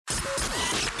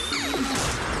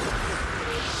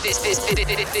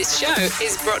This show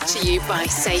is brought to you by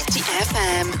Safety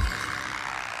FM.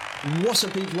 What's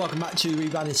up, people? Welcome back to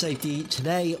Rebranding Safety.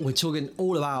 Today we're talking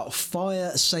all about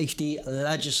fire safety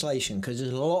legislation because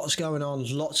there's lots going on,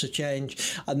 lots of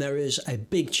change, and there is a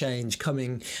big change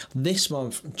coming this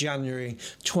month, January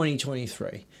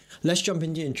 2023. Let's jump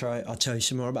into the intro. I'll tell you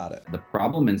some more about it. The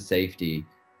problem in safety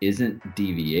isn't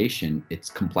deviation, it's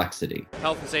complexity.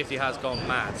 Health and safety has gone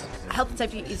mad. Health and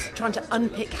safety is trying to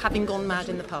unpick having gone mad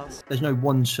in the past. There's no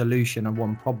one solution and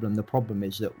one problem. The problem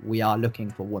is that we are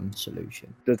looking for one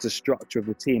solution. Does the structure of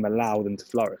the team allow them to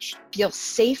flourish? Feel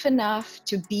safe enough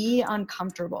to be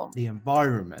uncomfortable. The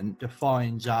environment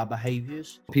defines our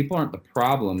behaviours. People aren't the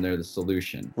problem, they're the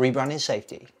solution. Rebranding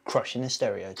Safety, crushing the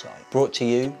stereotype. Brought to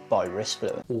you by Risk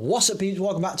Fluent. What's up, people?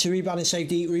 Welcome back to Rebranding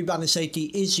Safety. Rebranding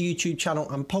Safety is a YouTube channel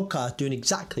and podcast doing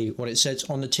exactly what it says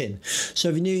on the tin. So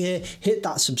if you're new here, hit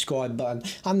that subscribe button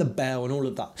and the bell and all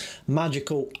of that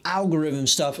magical algorithm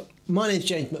stuff. My name is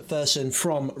James McPherson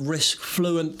from Risk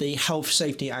Fluent, the health,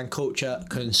 safety and culture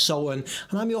consultant,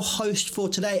 and I'm your host for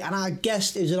today. And our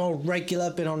guest is an old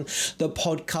regular, been on the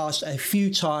podcast a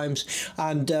few times,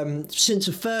 and since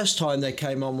the first time they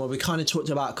came on, where we kind of talked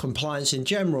about compliance in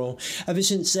general, ever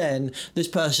since then, this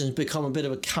person's become a bit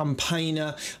of a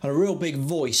campaigner and a real big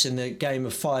voice in the game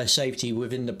of fire safety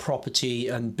within the property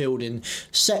and building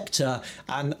sector,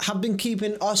 and have been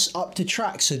keeping us up to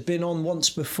tracks. Had been on once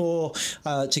before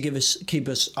to keep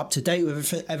us up to date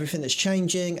with everything that's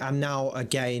changing, and now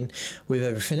again with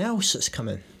everything else that's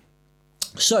coming.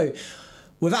 So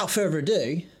without further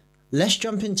ado, let's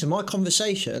jump into my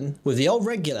conversation with the old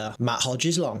regular, Matt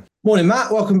Hodges Long. Morning,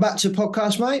 Matt. Welcome back to the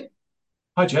podcast, mate.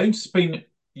 Hi, James. It's been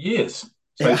years.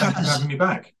 So thanks for having me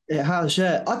back. It has,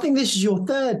 yeah. I think this is your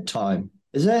third time,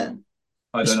 is it?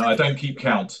 I don't know. I don't keep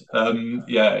count.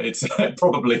 Yeah, it's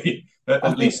probably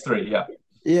at least three, yeah.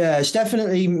 Yeah, it's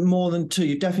definitely more than two.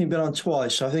 You've definitely been on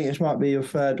twice, so I think this might be your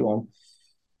third one.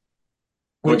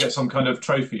 Will I get some kind of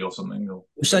trophy or something? Or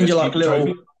we'll send you like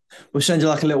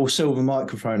a little silver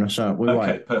microphone or something.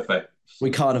 Okay, perfect. We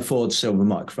can't afford silver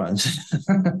microphones.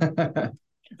 The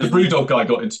Brewdog guy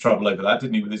got into trouble over that,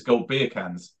 didn't he, with his gold beer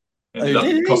cans? Ended up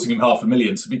costing him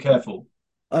 $500,000, so be careful.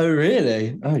 Oh,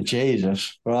 really? Oh,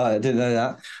 Jesus. Right, I didn't know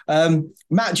that.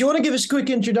 Matt, do you want to give us a quick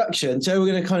introduction? So we're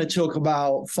going to kind of talk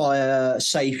about fire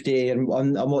safety and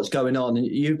what's going on. And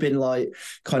you've been like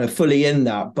kind of fully in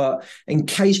that. But in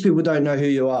case people don't know who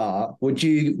you are, would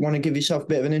you want to give yourself a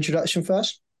bit of an introduction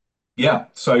first? Yeah,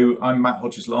 so I'm Matt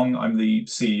Hodges Long. I'm the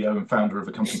CEO and founder of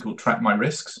a company called Track My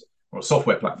Risks, or a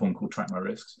software platform called Track My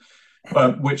Risks.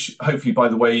 Which hopefully, by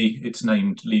the way it's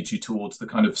named, leads you towards the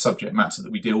kind of subject matter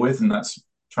that we deal with, and that's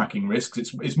tracking risks.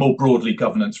 It's more broadly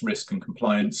governance, risk and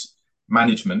compliance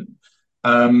management.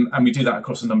 And we do that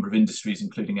across a number of industries,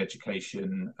 including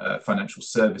education, financial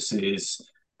services,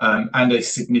 and a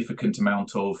significant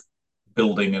amount of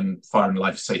building and fire and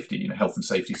life safety, health and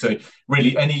safety. So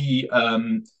really any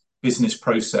business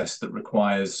process that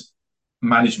requires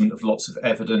management of lots of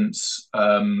evidence,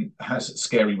 has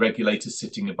scary regulators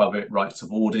sitting above it, rights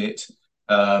of audit,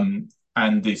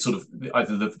 and the sort of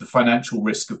either the financial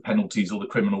risk of penalties or the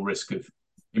criminal risk of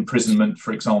imprisonment,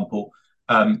 for example,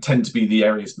 tend to be the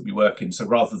areas that we work in. So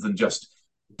rather than just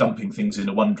dumping things in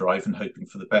a OneDrive and hoping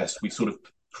for the best, we sort of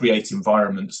create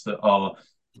environments that are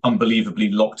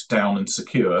unbelievably locked down and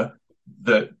secure.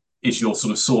 That is your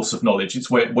sort of source of knowledge.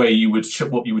 It's where you would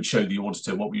what you would show the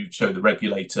auditor, what we would show the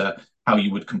regulator, how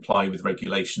you would comply with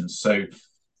regulations. So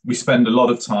we spend a lot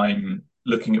of time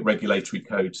looking at regulatory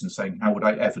codes and saying, how would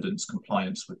I evidence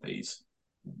compliance with these?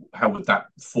 How would that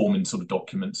form in sort of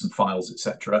documents and files,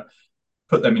 etc.?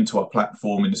 Put them into our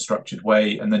platform in a structured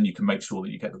way, and then you can make sure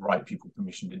that you get the right people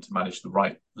permissioned in to manage the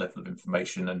right level of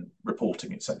information and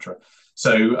reporting, etc.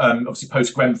 So obviously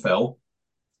post Grenfell,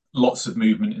 lots of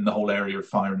movement in the whole area of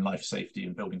fire and life safety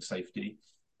and building safety,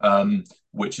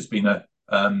 which has been a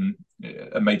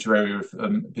major area of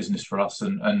business for us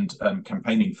and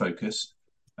campaigning focus.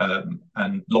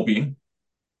 And lobbying,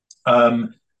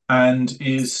 and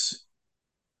there is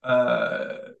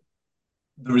a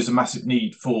massive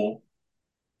need for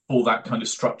that kind of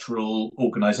structural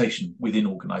organisation within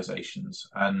organisations,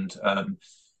 and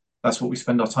that's what we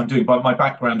spend our time doing. But my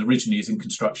background originally is in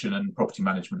construction and property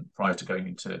management prior to going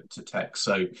into tech,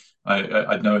 so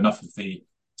I know enough of the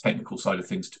technical side of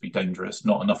things to be dangerous,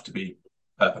 not enough to be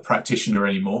a practitioner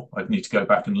anymore. I'd need to go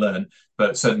back and learn,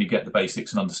 but certainly get the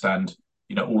basics and understand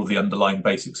all of the underlying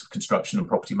basics of construction and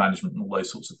property management and all those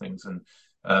sorts of things. And,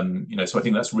 so I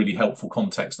think that's really helpful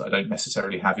context that I don't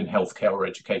necessarily have in healthcare or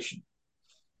education.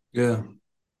 Yeah.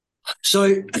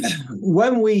 So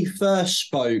when we first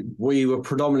spoke, we were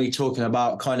predominantly talking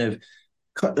about kind of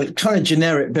kind of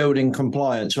generic building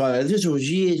compliance, right? This was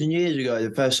years and years ago,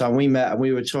 the first time we met, and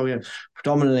we were talking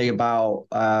predominantly about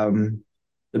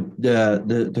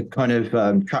the kind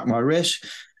of track my risk.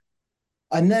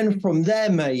 And then from there,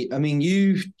 mate, I mean,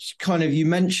 you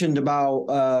mentioned about,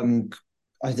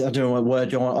 I don't know what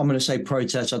word you want. I'm going to say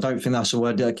protest. I don't think that's a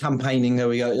word. Campaigning, there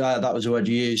we go. That was a word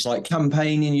you used. Like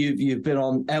campaigning, you've been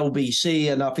on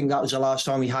LBC, and I think that was the last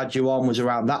time we had you on was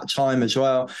around that time as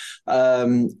well.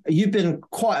 You've been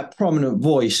quite a prominent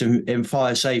voice in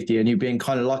fire safety, and you've been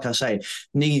kind of, like I say,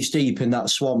 knees deep in that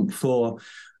swamp for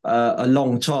a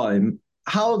long time.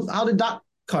 How did that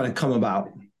kind of come about?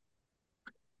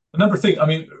 A number of things. I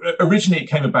mean, originally it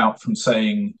came about from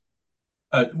saying,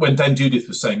 when Dame Judith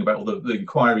was saying about, or the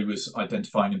inquiry was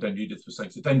identifying, and Dame Judith was saying,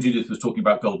 so Dame Judith was talking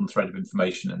about golden thread of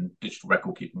information and digital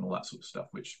record keeping and all that sort of stuff,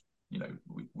 which, you know,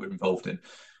 we're involved in.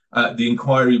 The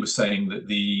inquiry was saying that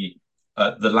the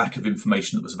lack of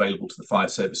information that was available to the fire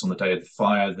service on the day of the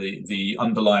fire, the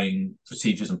underlying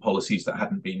procedures and policies that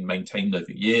hadn't been maintained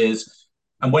over years.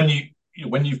 And when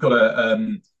you've got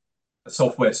a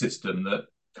software system that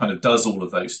kind of does all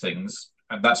of those things,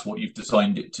 and that's what you've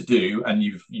designed it to do, and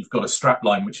you've got a strap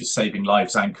line which is saving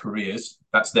lives and careers,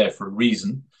 that's there for a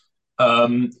reason.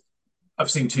 I've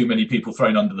seen too many people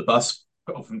thrown under the bus,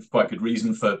 often for quite good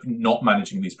reason, for not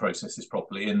managing these processes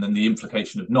properly. And then the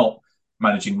implication of not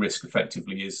managing risk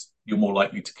effectively is you're more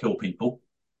likely to kill people.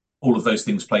 All of those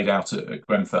things played out at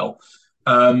Grenfell.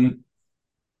 I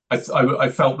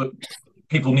felt that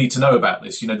people need to know about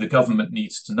this. You know, the government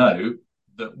needs to know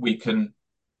that we can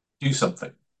do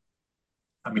something,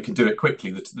 and we can do it quickly.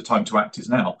 The time to act is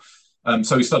now.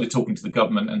 So we started talking to the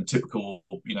government, and typical,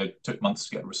 you know, took months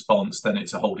to get a response. Then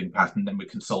it's a holding pattern. Then we're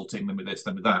consulting. Then with this.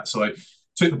 Then with that. So I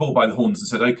took the bull by the horns and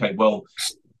said, okay, well,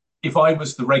 if I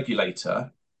was the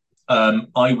regulator,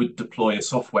 I would deploy a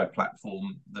software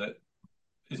platform that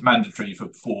is mandatory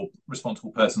for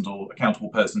responsible persons or accountable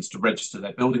persons to register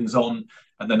their buildings on,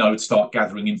 and then I would start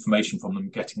gathering information from them,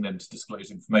 getting them to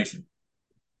disclose information.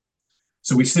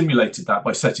 So we simulated that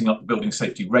by setting up the Building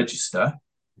Safety Register,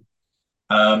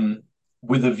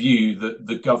 with a view that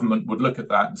the government would look at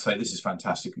that and say, this is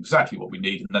fantastic, exactly what we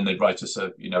need. And then they'd write us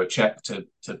a check to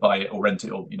buy it or rent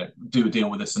it, or, do a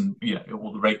deal with us, and,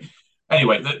 all the rate.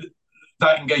 Anyway,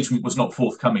 that engagement was not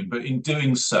forthcoming, but in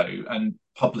doing so and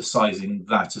publicising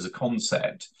that as a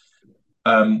concept,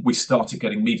 we started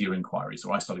getting media inquiries,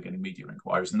 or I started getting media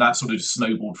inquiries, and that sort of just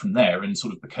snowballed from there and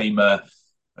sort of became a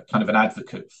kind of an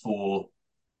advocate for,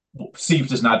 what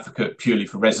perceived as an advocate purely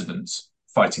for residents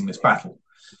fighting this battle.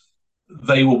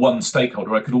 They were one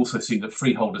stakeholder. I could also see that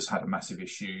freeholders had a massive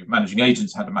issue, managing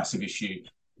agents had a massive issue,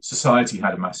 society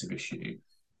had a massive issue.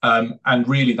 And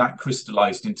really that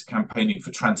crystallized into campaigning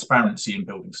for transparency in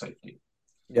building safety.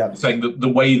 Yeah. Saying that the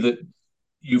way that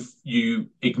you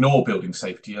ignore building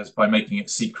safety is by making it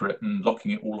secret and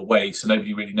locking it all away so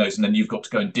nobody really knows, and then you've got to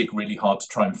go and dig really hard to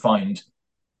try and find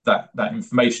that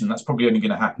information. That's probably only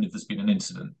going to happen if there's been an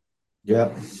incident. Yeah.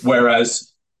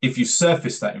 Whereas if you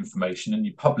surface that information and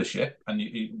you publish it, and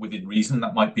within reason,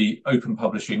 that might be open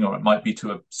publishing, or it might be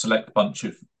to a select bunch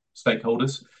of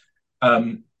stakeholders,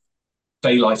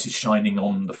 daylight is shining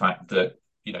on the fact that,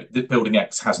 that Building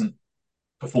X hasn't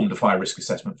performed a fire risk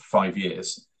assessment for 5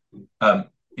 years.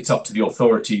 It's up to the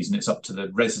authorities and it's up to the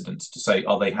residents to say,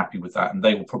 are they happy with that? And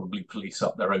they will probably police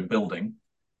up their own building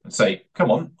and say,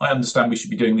 come on, I understand we should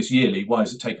be doing this yearly. Why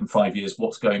has it taken 5 years?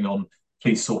 What's going on?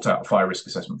 Please sort out a fire risk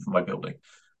assessment for my building.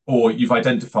 Or you've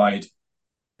identified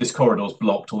this corridor's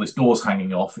blocked, or this door's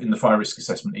hanging off in the fire risk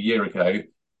assessment a year ago.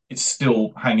 It's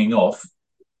still hanging off.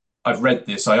 I've read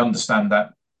this. I understand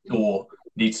that door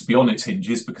needs to be on its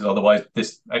hinges because otherwise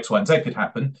this X, Y, and Z could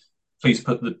happen. Please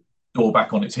put the door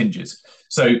back on its hinges.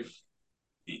 So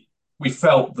we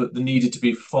felt that there needed to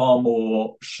be far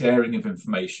more sharing of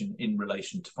information in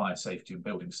relation to fire safety and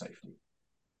building safety.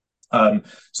 So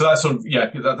that's sort of,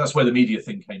 that's where the media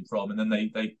thing came from. And then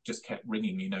they just kept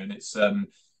ringing, and it's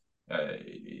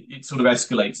it sort of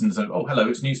escalates and says, oh, hello,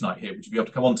 it's Newsnight here. Would you be able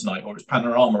to come on tonight? Or it's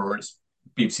Panorama, or it's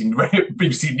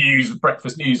BBC News,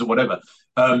 Breakfast News, or whatever.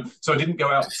 So I didn't go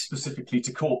out specifically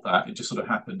to court that. It just sort of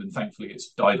happened. And thankfully it's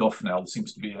died off now. There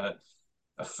seems to be a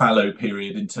fallow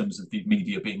period in terms of the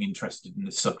media being interested in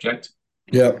this subject.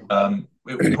 Yeah.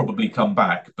 It will probably come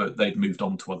back, but they've moved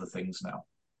on to other things now.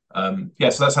 So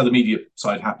that's how the media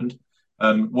side happened.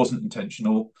 It wasn't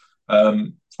intentional.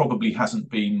 Probably hasn't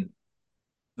been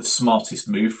the smartest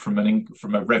move from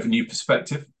a revenue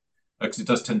perspective, because it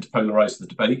does tend to polarize the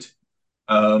debate.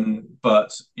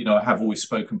 But I have always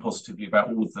spoken positively about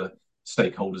all of the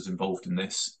stakeholders involved in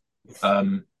this.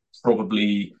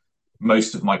 Probably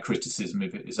most of my criticism,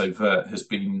 if it is overt, has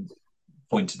been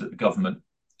pointed at the government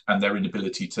and their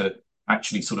inability to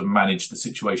actually sort of manage the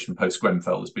situation post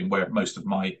Grenfell has been where most of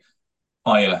my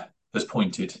ire has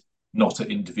pointed, not at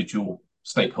individual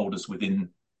stakeholders within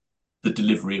the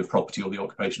delivery of property or the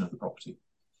occupation of the property.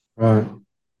 Right.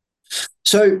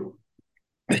 So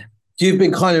you've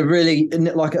been kind of really in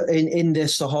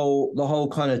this the whole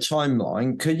kind of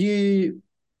timeline. Could you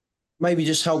maybe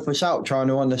just help us out trying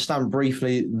to understand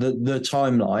briefly the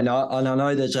timeline? And I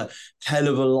know there's a hell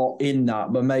of a lot in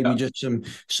that, but maybe just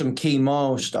some key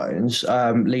milestones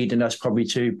leading us probably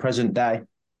to present day.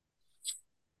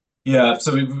 Yeah,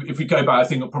 so if we go back, I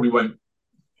think it probably won't.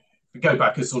 If we go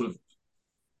back and sort of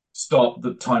start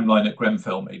the timeline at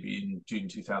Grenfell, maybe in June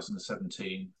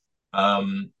 2017.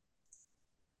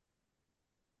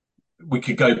 We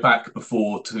could go back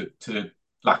before to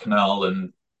Lakanal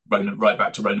and Ronan, right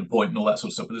back to Ronan Point and all that sort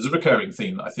of stuff. But there's a recurring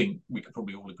theme that I think we could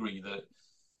probably all agree that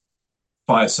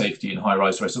fire safety in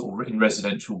high-rise or in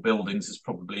residential buildings has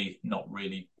probably not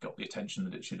really got the attention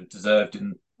that it should have deserved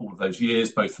in all of those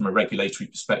years, both from a regulatory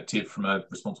perspective, from a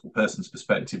responsible person's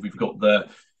perspective. We've got the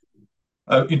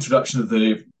introduction of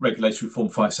the Regulatory Reform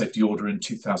Fire Safety Order in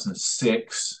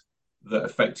 2006 that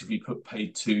effectively put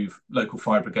paid to local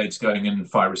fire brigades going in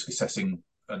fire risk assessing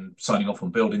and signing off on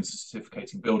buildings,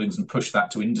 certificating buildings, and push that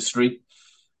to industry.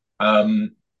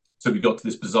 So we got to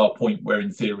this bizarre point where,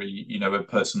 in theory, a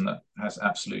person that has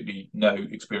absolutely no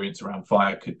experience around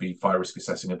fire could be fire risk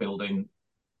assessing a building,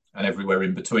 and everywhere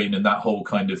in between, and that whole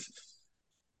kind of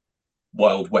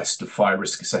wild west of fire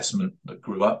risk assessment that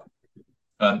grew up.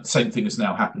 Same thing has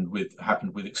now happened with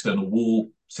external wall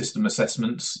system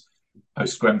assessments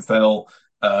post Grenfell,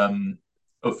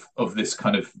 of this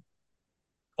kind of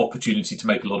opportunity to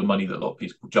make a lot of money that a lot of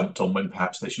people jumped on when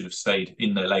perhaps they should have stayed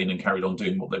in their lane and carried on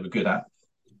doing what they were good at.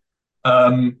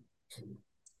 So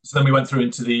then we went through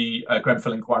into the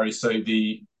Grenfell inquiry. So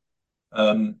the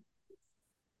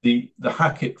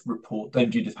Hackett report,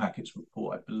 Dame Judith Hackett's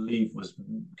report, I believe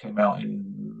came out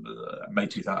in May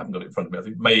 2000. I haven't got it in front of me. I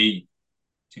think May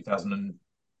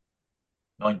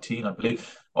 2019, I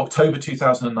believe. October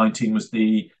 2019 was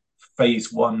the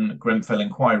phase 1 Grenfell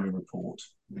inquiry report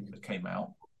that came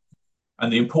out.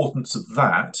 And the importance of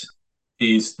that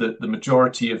is that the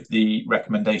majority of the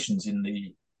recommendations in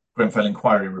the Grenfell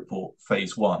inquiry report,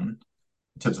 phase 1,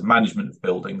 in terms of management of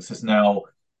buildings, is now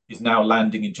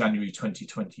landing in January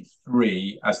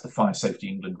 2023 as the Fire Safety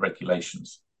England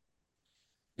regulations.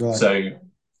 Right. So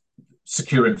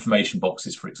secure information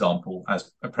boxes, for example,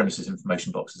 as premises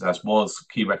information boxes, as was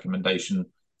key recommendation,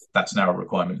 that's now a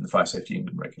requirement in the Fire Safety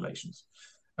England regulations.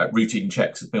 Routine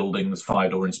checks of buildings, fire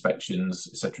door inspections,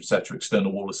 etc.,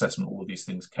 external wall assessment, all of these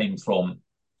things came from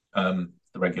the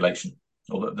regulation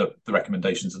or the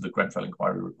recommendations of the Grenfell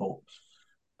inquiry report.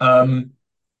 Other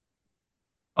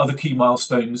key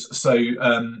milestones. So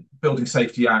Building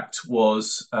Safety Act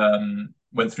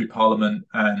went through Parliament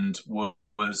and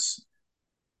was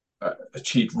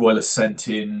achieved royal assent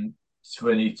in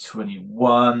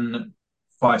 2021.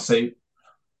 Fire safety.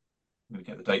 I'm going to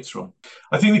get the dates wrong.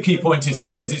 I think the key point is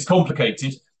it's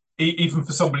complicated, even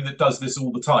for somebody that does this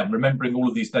all the time. Remembering all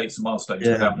of these dates and milestones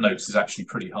without notes is actually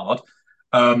pretty hard.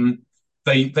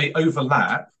 They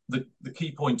overlap. The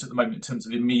key point at the moment in terms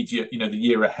of immediate, the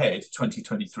year ahead,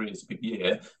 2023 is a big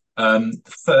year.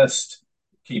 The first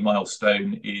key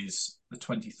milestone is the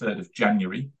 23rd of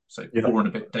January, so 4 and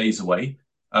a bit days away,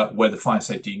 where the Fire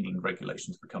Safety England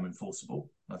regulations become enforceable.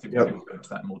 I think we'll go into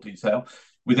that in more detail.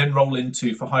 We then roll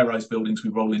into, for high-rise buildings,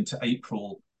 we roll into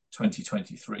April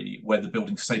 2023, where the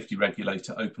Building Safety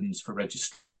Regulator opens for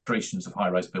registrations of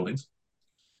high-rise buildings.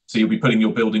 So you'll be putting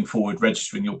your building forward,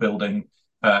 registering your building,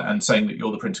 and saying that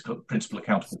you're the principal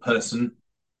accountable person,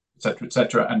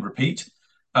 etc., and repeat.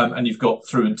 And you've got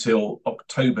through until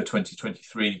October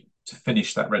 2023 to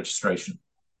finish that registration.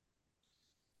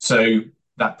 So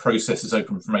that process is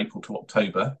open from April to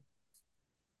October.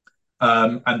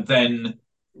 And then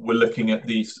we're looking at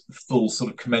the full sort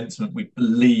of commencement, we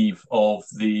believe, of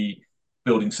the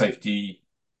Building Safety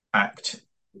Act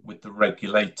with the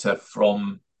regulator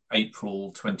from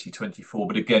April 2024.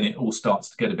 But again, it all starts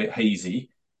to get a bit hazy.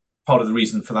 Part of the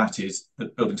reason for that is the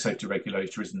Building Safety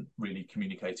Regulator isn't really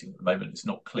communicating at the moment. It's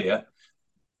not clear.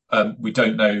 We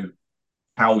don't know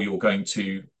how you're going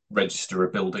to register a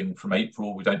building from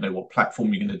April. We don't know what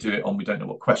platform you're going to do it on. We don't know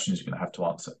what questions you're going to have to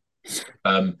answer.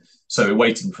 So we're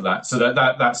waiting for that. So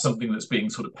that's something that's being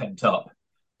sort of pent up.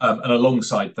 And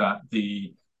alongside that,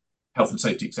 the Health and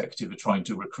Safety Executive are trying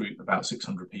to recruit about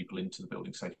 600 people into the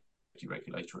Building Safety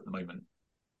Regulator at the moment.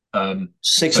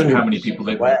 600. So how many people?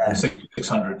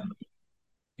 600.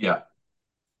 Yeah.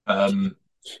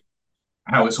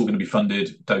 How it's all going to be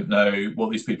funded, don't know.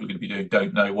 What these people are going to be doing,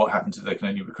 don't know. What happens if they can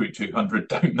only recruit 200,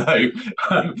 don't know.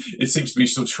 It seems to be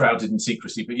sort of shrouded in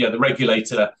secrecy. But yeah, the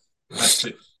regulator has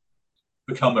to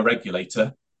become a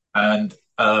regulator, and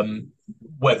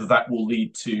whether that will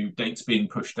lead to dates being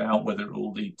pushed out, whether it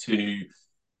will lead to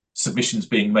submissions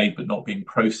being made but not being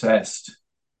processed,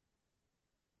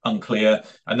 unclear.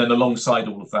 And then alongside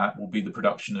all of that will be the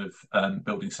production of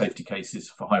building safety cases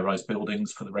for high-rise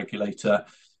buildings for the regulator,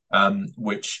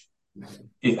 which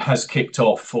it has kicked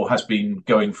off or has been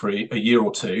going for a year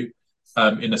or two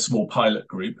in a small pilot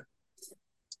group.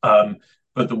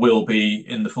 But there will be,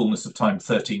 in the fullness of time,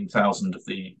 13,000 of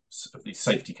these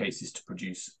safety cases to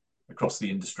produce across the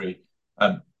industry.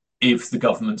 If the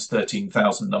government's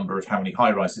 13,000 number of how many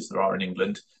high-rises there are in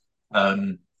England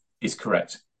is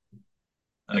correct.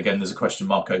 And again, there's a question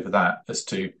mark over that as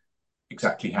to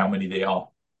exactly how many they are.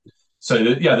 So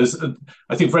yeah,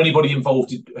 I think for anybody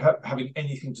involved in having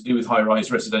anything to do with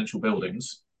high-rise residential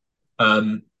buildings,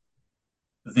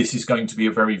 this is going to be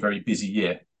a very, very busy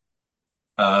year.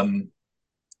 And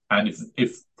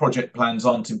if project plans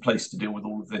aren't in place to deal with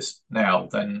all of this now,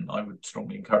 then I would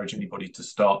strongly encourage anybody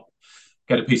to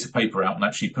get a piece of paper out and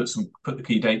actually put the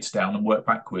key dates down and work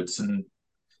backwards and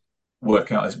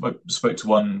work out. I spoke to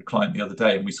one client the other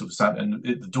day, and we sort of sat, and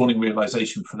the dawning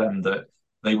realization for them that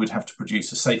they would have to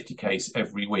produce a safety case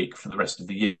every week for the rest of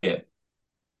the year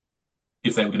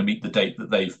if they were going to meet the date that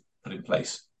they've put in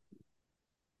place.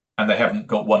 And they haven't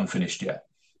got one finished yet.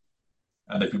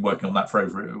 And they've been working on that for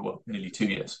over nearly 2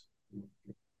 years.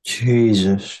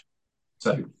 Jesus.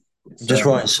 So just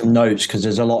writing some notes because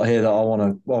there's a lot here that I want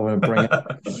to bring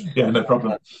up. Yeah, no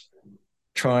problem.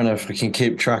 Trying to freaking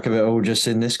keep track of it all just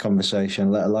in this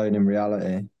conversation, let alone in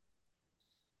reality.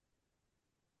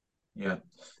 Yeah.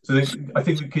 So I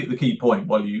think the key point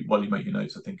while you make your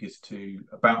notes, I think, is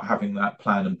about having that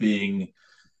plan and being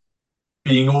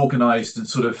organised, and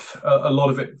sort of a lot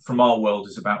of it from our world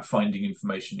is about finding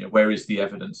information. Where is the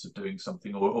evidence of doing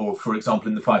something? Or for example,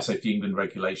 in the Fire Safety England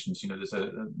regulations, there's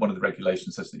one of the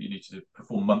regulations says that you need to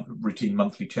perform routine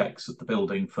monthly checks at the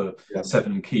building for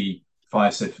 7 key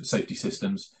fire safety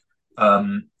systems,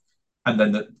 and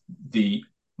then that the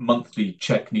monthly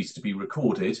check needs to be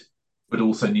recorded, but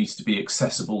also needs to be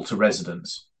accessible to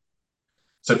residents.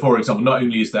 So, for example, not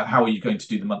only is that how are you going to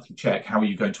do the monthly check, how are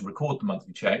you going to record the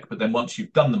monthly check, but then once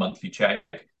you've done the monthly check,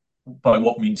 by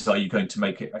what means are you going to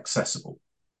make it accessible?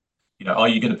 Are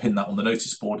you going to pin that on the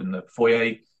notice board in the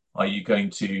foyer? Are you going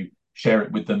to share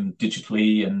it with them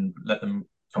digitally and let them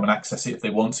come and access it if they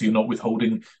want, so you're not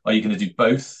withholding? Are you going to do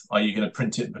both? Are you going to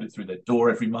print it and put it through their door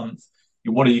every month?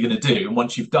 What are you going to do? And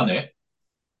once you've done it,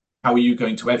 how are you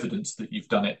going to evidence that you've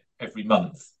done it every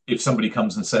month? If somebody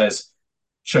comes and says,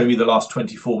 show me the last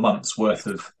 24 months worth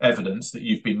of evidence that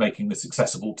you've been making this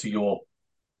accessible to your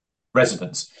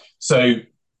residents. So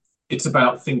it's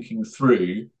about thinking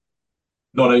through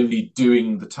not only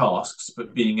doing the tasks,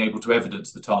 but being able to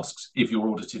evidence the tasks if you're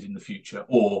audited in the future,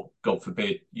 or God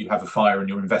forbid you have a fire and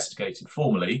you're investigated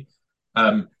formally.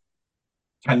 Can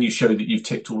you show that you've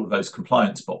ticked all of those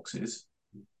compliance boxes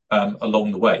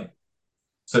along the way?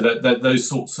 So that those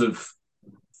sorts of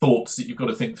thoughts that you've got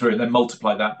to think through, and then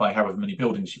multiply that by however many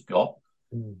buildings you've got.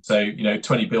 So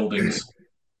 20 buildings,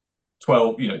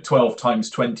 12 times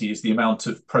 20 is the amount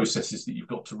of processes that you've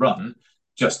got to run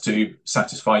just to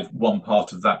satisfy one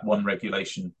part of that one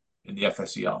regulation in the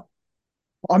FSER.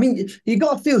 I mean, you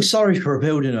got to feel sorry for a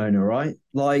building owner, right?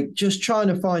 Like, just trying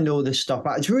to find all this stuff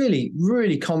out. It's really,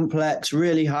 really complex,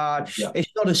 really hard. Yeah.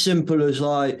 It's not as simple as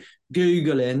like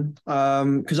Googling,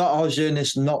 because I was doing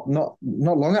this not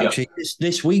long actually,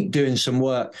 this week, doing some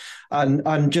work,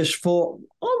 and just thought,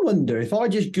 I wonder if I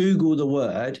just Google the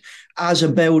word as a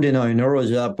building owner or as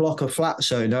a block of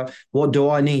flats owner, what do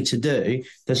I need to do?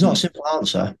 There's not a simple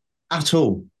answer at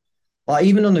all. Like,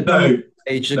 even on the government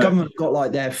page, the government got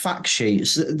like their fact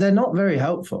sheets. They're not very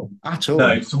helpful at all.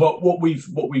 No. So what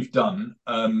we've done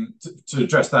to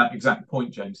address that exact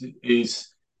point, James, is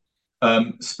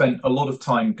spent a lot of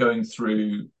time going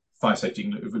through Fire Safety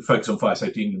England. If we focus on Fire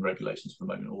Safety England regulations for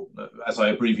the moment, or as I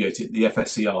abbreviate it, the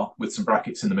FSCR with some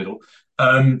brackets in the middle.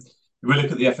 If we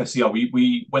look at the FSCR,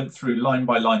 we went through line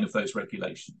by line of those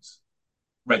regulations,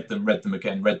 read them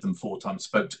again, read them 4 times,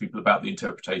 spoke to people about the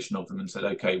interpretation of them, and said,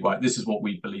 okay, right, this is what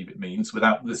we believe it means.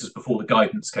 This is before the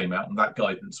guidance came out, and that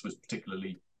guidance was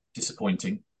particularly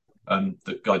disappointing.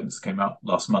 The guidance came out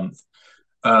last month.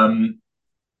 And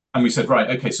we said, right,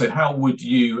 okay, so how would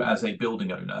you as a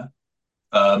building owner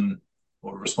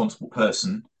or a responsible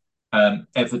person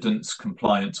evidence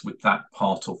compliance with that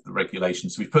part of the regulation?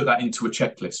 So we put that into a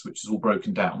checklist, which is all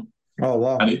broken down. Oh,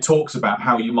 wow. And it talks about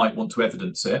how you might want to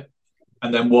evidence it.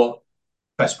 and then what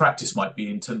best practice might be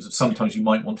in terms of sometimes you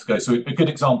might want to go. So a good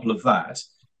example of that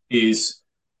is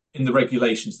in the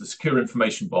regulations, the secure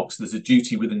information box. There's a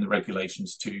duty within the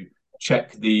regulations to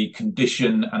check the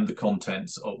condition and the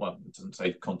contents, or well, it doesn't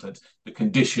say contents, the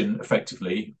condition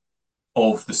effectively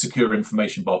of the secure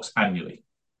information box annually.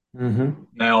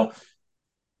 Now,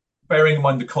 bearing in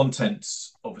mind the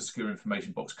contents of a secure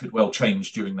information box could well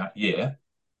change during that year,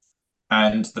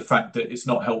 and the fact that it's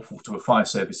not helpful to a fire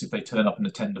service if they turn up and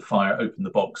attend a fire, open the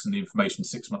box, and the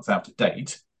information's 6 months out of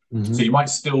date. So you might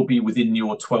still be within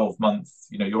your 12-month,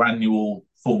 your annual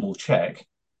formal check,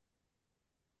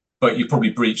 but you've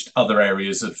probably breached other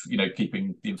areas of,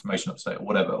 keeping the information up to date or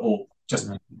whatever, or just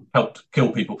helped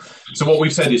kill people. So what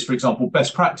we've said is, for example,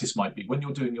 best practice might be when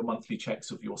you're doing your monthly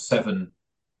checks of your 7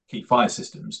 key fire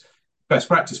systems, best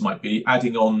practice might be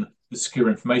adding on the secure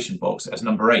information box as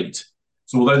number 8.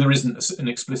 So although there isn't an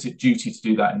explicit duty to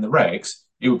do that in the regs,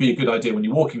 it would be a good idea when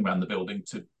you're walking around the building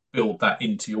to build that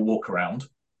into your walk around,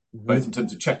 both in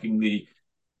terms of checking the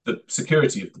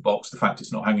security of the box, the fact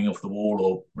it's not hanging off the wall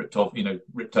or ripped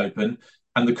open,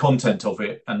 and the content of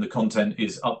it, and the content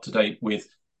is up to date with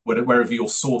wherever your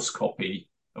source copy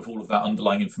of all of that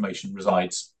underlying information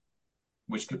resides,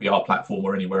 which could be our platform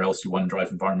or anywhere else, your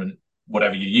OneDrive environment,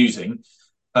 whatever you're using,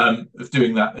 of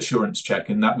doing that assurance check.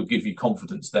 And that would give you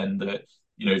confidence then that,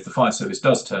 if the fire service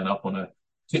does turn up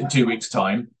in 2 weeks'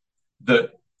 time,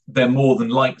 that they're more than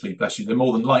likely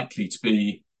to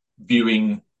be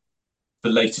viewing the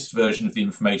latest version of the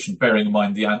information, bearing in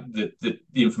mind the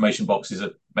information box is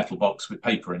a metal box with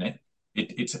paper in it.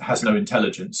 It has no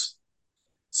intelligence.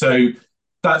 So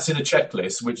that's in a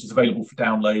checklist, which is available for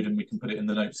download, and we can put it in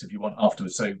the notes if you want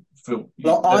afterwards. So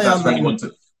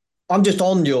I'm just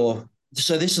on your.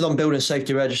 So this is on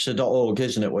buildingsafetyregister.org,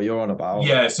 isn't it? What you're on about?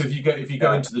 Yeah. So if you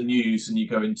go into the news and you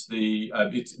go into the,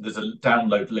 there's a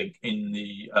download link in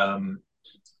the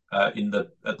at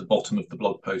the bottom of the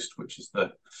blog post, which is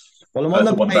the. Well, I'm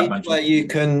on the page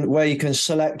where you can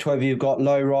select whether you've got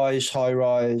low rise, high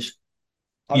rise.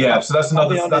 So that's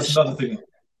another thing.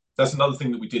 That's another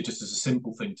thing that we did just as a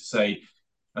simple thing to say.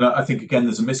 And I think, again,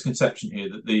 there's a misconception here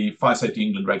that the Fire Safety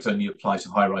England regs only apply to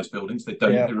high-rise buildings. They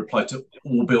don't. They apply to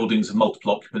all buildings of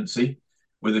multiple occupancy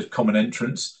with a common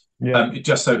entrance. It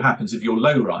just so happens if you're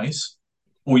low-rise,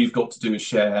 all you've got to do is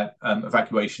share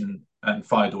evacuation and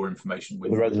fire door information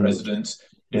with the residents.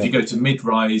 If you go to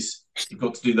mid-rise, you've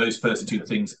got to do those first 2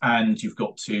 things, and you've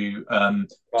got to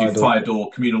do fire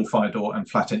door, communal fire door, and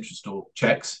flat entrance door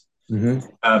checks,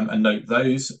 and note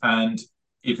those. And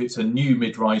if it's a new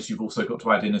mid-rise, you've also got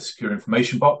to add in a secure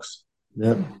information box.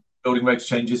 Building regs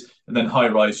changes, and then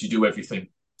high-rise, you do everything.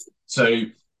 So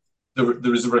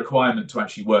there is a requirement to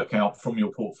actually work out from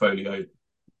your portfolio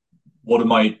what are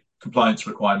my compliance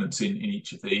requirements in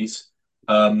each of these.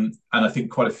 And I think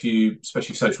quite a few,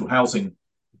 especially social housing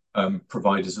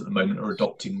providers at the moment, are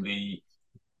adopting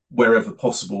wherever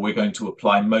possible, we're going to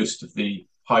apply most of the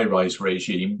high-rise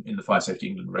regime in the Fire Safety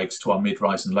England regs to our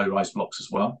mid-rise and low-rise blocks as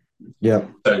well.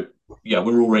 So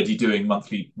we're already doing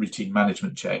monthly routine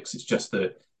management checks. It's just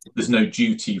that there's no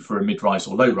duty for a mid-rise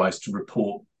or low-rise to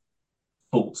report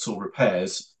faults or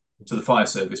repairs to the fire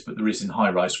service, but there is in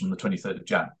high-rise from the 23rd of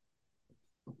Jan.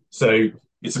 So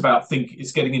it's about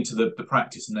it's getting into the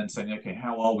practice and then saying, okay,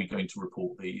 how are we going to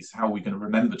report these? How are we going to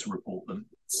remember to report them?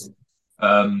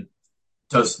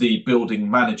 Does the building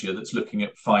manager that's looking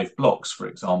at 5 blocks, for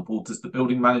example, does the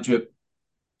building manager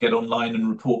get online and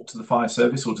report to the fire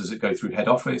service, or does it go through head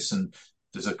office? And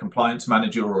does a compliance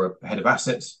manager or a head of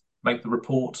assets make the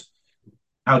report?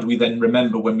 How do we then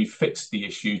remember when we fixed the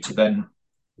issue to then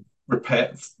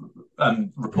report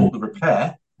the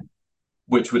repair,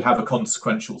 which would have a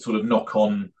consequential sort of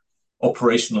knock-on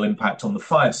operational impact on the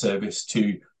fire service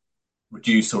to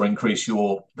reduce or increase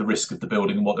the risk of the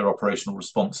building and what their operational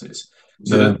response is.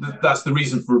 So that's the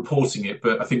reason for reporting it.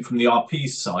 But I think from the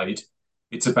RP's side,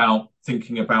 it's about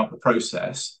thinking about the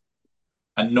process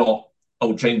and not,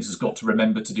 oh, James has got to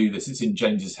remember to do this. It's in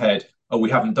James's head. Oh,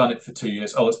 we haven't done it for 2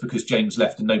 years. Oh, it's because James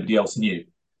left and nobody else knew.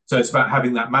 So it's about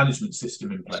having that management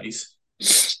system in place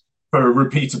for a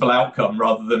repeatable outcome,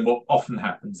 rather than what often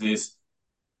happens is,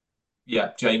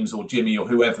 James or Jimmy or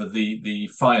whoever the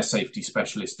fire safety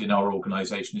specialist in our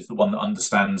organisation is the one that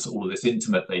understands all of this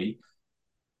intimately,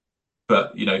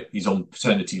 but he's on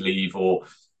paternity leave or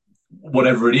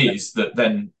whatever it is, that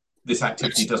then this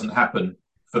activity doesn't happen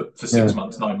for 6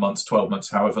 months, 9 months, 12 months,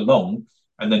 however long,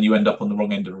 and then you end up on the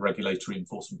wrong end of a regulatory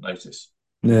enforcement notice.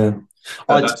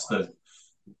 I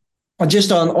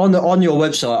just on your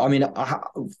website, I mean,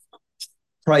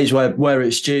 praise where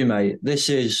it's due, mate.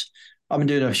 I've been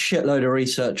doing a shitload of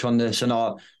research on this, and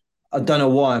I don't know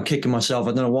why I'm kicking myself.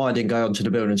 I don't know why I didn't go onto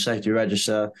the building safety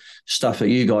register stuff that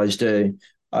you guys do.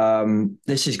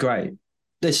 This is great.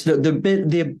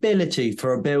 The ability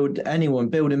for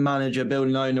building manager,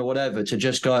 building owner, whatever, to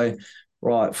just go,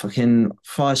 right, fucking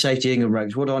fire safety England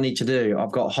regs. What do I need to do?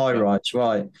 I've got high rise,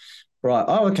 right. Right.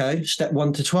 Oh, okay. Step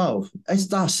 1 to 12.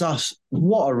 That's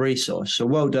what a resource. So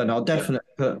well done. I'll definitely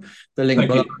put the link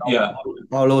below. Yeah.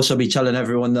 I'll also be telling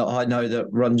everyone that I know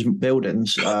that runs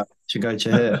buildings to go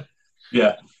to here.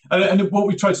 Yeah. And what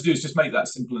we try to do is just make that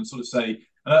simple and sort of say,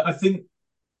 I think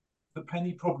the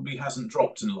penny probably hasn't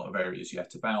dropped in a lot of areas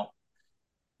yet about,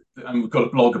 and we've got a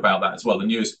blog about that as well.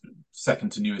 The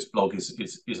second to newest blog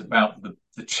is about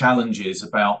the challenges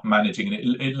about managing,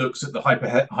 and it looks at the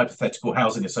hypothetical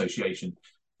housing association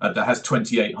that has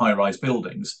 28 high-rise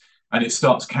buildings, and it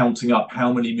starts counting up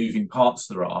how many moving parts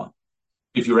there are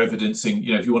if you're evidencing,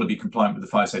 if you want to be compliant with the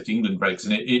Fire Safety England regs,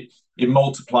 and it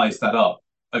multiplies that up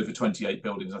over 28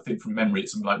 buildings. I think from memory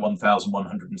it's something like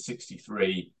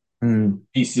 1,163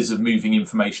 pieces of moving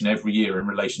information every year in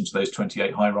relation to those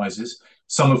 28 high rises,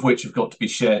 some of which have got to be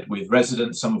shared with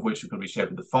residents, some of which have got to be shared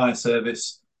with the fire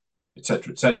service,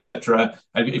 etc., etc.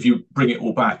 And if you bring it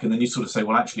all back, and then you sort of say,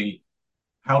 well, actually,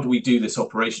 how do we do this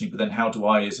operationally? But then how do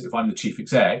I, if I'm the chief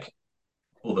exec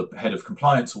or the head of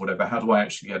compliance or whatever, how do I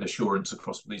actually get assurance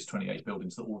across these 28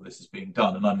 buildings that all of this is being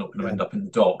done and I'm not going to end up in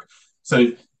the dock? So,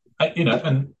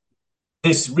 and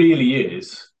this really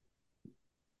is,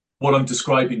 what I'm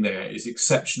describing there is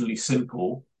exceptionally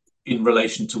simple in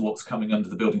relation to what's coming under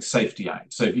the Building Safety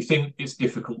Act. So if you think it's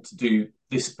difficult to do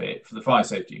this bit for the Fire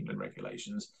Safety England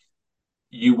regulations,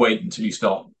 you wait until you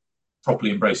start properly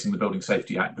embracing the Building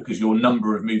Safety Act, because your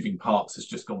number of moving parts has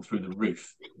just gone through the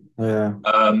roof. Yeah.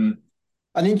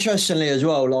 And interestingly as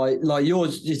well, like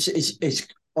yours, it's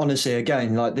honestly,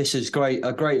 again, like this is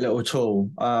a great little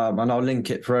tool, and I'll link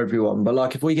it for everyone. But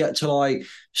like if we get to like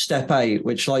step 8,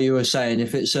 which like you were saying,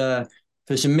 if it's a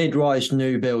mid-rise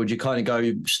new build, you kind of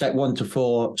go step 1 to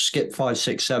 4, skip 5,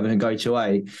 6, 7 and go to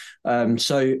 8.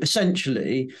 So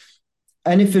essentially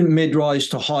anything mid-rise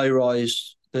to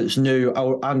high-rise that's new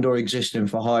or existing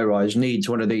for high-rise needs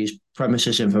one of these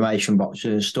premises information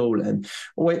boxes installing,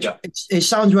 which it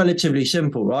sounds relatively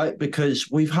simple, right?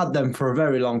 Because we've had them for a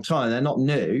very long time. They're not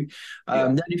new. The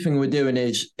only thing we're doing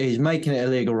is making it a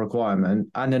legal requirement.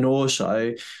 And then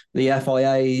also the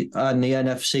FIA and the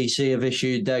NFCC have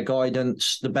issued their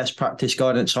guidance, the best practice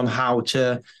guidance on how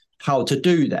to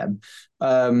do them.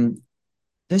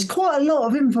 There's quite a lot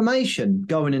of information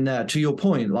going in there, to your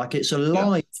point. Like it's a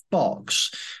live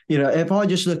box. If I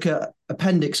just look at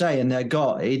Appendix A in their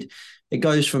guide, it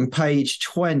goes from page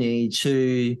 20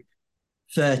 to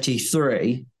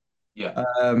 33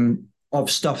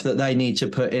 of stuff that they need to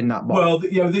put in that box. Well,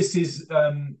 this is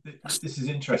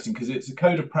interesting because it's a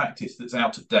code of practice that's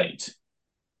out of date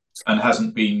and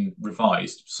hasn't been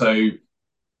revised. So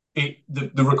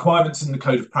the requirements in the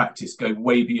code of practice go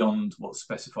way beyond what's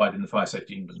specified in the Fire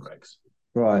Safety England regs.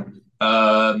 Right.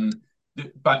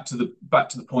 Back to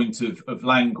the point of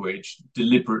language,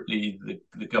 deliberately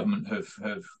the government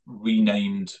have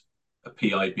renamed a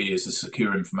PIB as a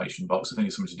secure information box. I think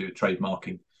it's something to do with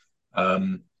trademarking.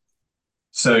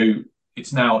 So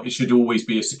it should always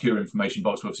be a secure information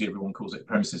box. Obviously, everyone calls it a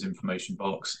premises information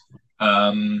box. So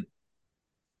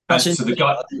I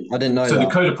didn't know. So the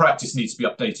code of practice needs to be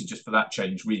updated just for that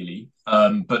change, really.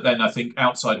 But then I think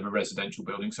outside of a residential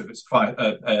building, so if it's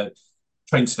a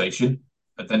train station,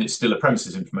 then it's still a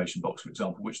premises information box, for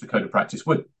example, which the code of practice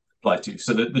would apply to.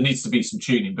 So there needs to be some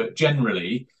tuning. But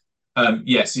generally,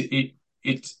 yes,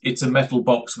 it's a metal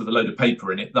box with a load of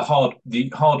paper in it. The hard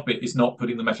bit is not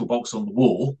putting the metal box on the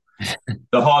wall.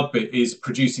 The hard bit is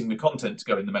producing the content to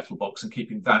go in the metal box and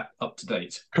keeping that up to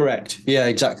date. Correct. Yeah,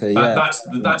 exactly. That's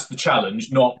the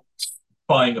challenge, not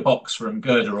buying a box from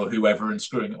Girder or whoever and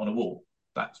screwing it on a wall.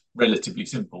 That's relatively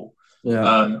simple.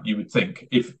 Yeah. You would think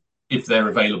if they're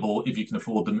available, if you can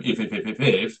afford them,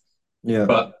 if. Yeah.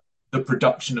 But the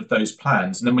production of those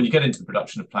plans, and then when you get into the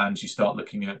production of plans, you start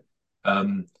looking at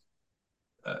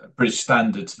British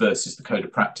standards versus the code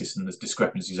of practice, and there's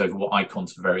discrepancies over what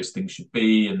icons for various things should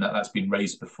be, and that's been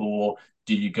raised before.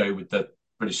 Do you go with the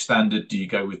British standard? Do you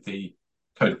go with the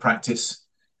code of practice?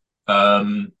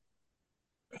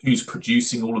 Who's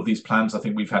producing all of these plans? I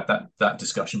think we've had that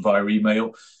discussion via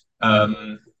email.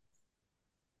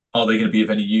 Are they going to be of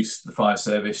any use to the fire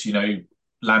service?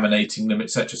 Laminating them,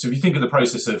 etc. So if you think of the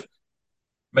process of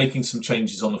making some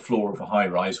changes on the floor of a high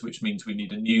rise, which means we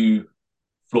need a new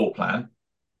floor plan,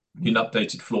 an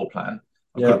updated floor plan.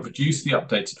 I've got to produce the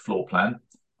updated floor plan.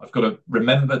 I've got to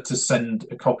remember to send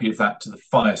a copy of that to the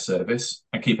fire service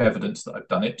and keep evidence that I've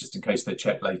done it, just in case they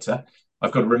check later.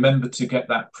 I've got to remember to get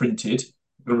that printed.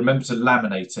 I've got to remember to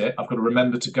laminate it. I've got to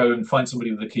remember to go and find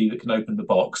somebody with a key that can open the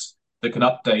box, that can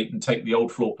update and take the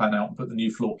old floor plan out and put the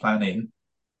new floor plan in,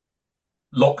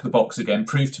 lock the box again,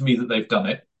 prove to me that they've done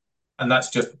it. And that's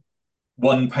just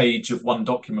one page of one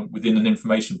document within an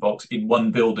information box in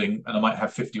one building, and I might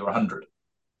have 50 or 100.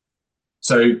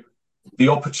 So the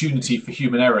opportunity for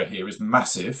human error here is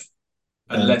massive,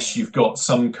 unless you've got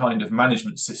some kind of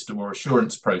management system or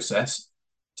assurance process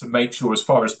to make sure, as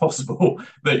far as possible,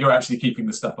 that you're actually keeping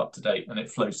the stuff up to date and it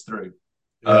flows through.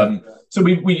 So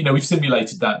we've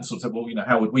simulated that and sort of said, well,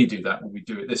 how would we do that? Well, we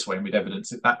do it this way, and we'd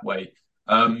evidence it that way.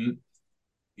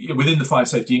 Within the Fire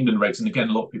Safety England regs, and again,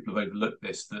 a lot of people have overlooked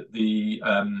this, that the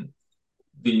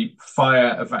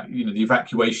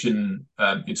evacuation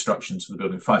instructions for the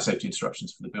building, fire safety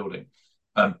instructions for the building,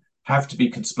 have to be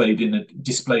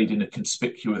displayed in a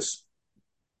conspicuous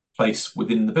place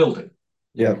within the building.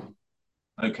 Yeah.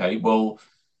 Okay. Well,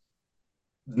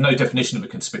 no definition of a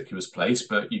conspicuous place,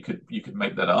 but you could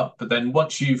make that up. But then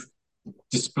once you've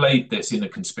displayed this in a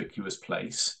conspicuous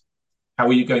place, how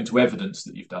are you going to evidence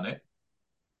that you've done it?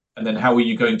 And then how are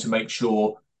you going to make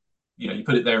sure, you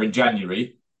put it there in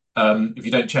January, if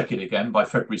you don't check it again, by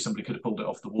February, somebody could have pulled it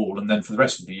off the wall. And then for the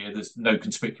rest of the year, there's no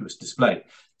conspicuous display.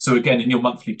 So again, in your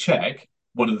monthly check,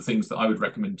 one of the things that I would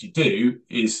recommend you do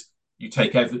is you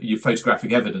take your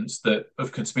photographic evidence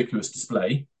of conspicuous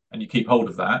display, and you keep hold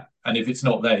of that. And if it's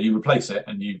not there, you replace it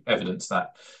and you evidence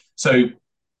that. So,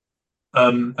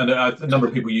 and a number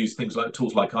of people use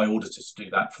tools like iAuditor to do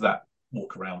that, for that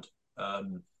walk around,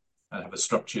 and have a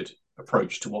structured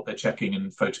approach to what they're checking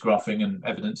and photographing and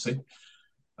evidencing.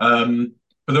 But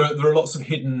there are lots of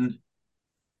hidden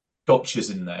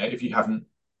gotchas in there if you haven't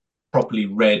properly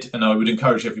read. And I would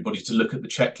encourage everybody to look at the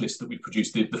checklist that we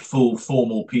produced, the full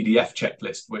formal PDF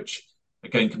checklist, which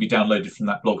again can be downloaded from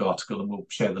that blog article, and we'll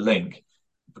share the link,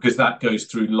 because that goes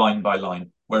through line by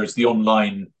line, whereas the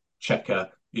online checker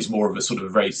is more of a sort of a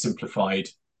very simplified,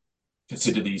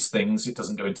 consider these things. It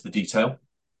doesn't go into the detail.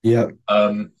 Yeah.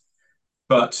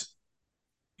 But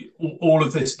all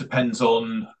of this depends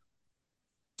on,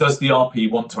 does the RP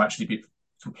want to actually be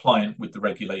compliant with the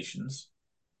regulations?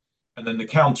 And then the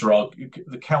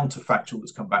counterfactual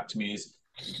that's come back to me is,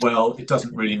 well, it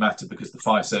doesn't really matter because the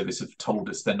fire service have told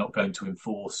us they're not going to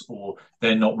enforce, or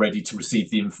they're not ready to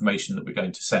receive the information that we're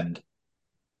going to send.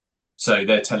 So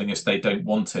they're telling us they don't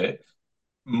want it.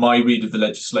 My read of the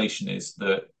legislation is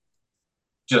that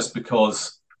just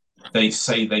because they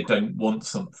say they don't want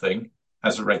something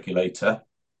as a regulator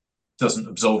doesn't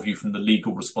absolve you from the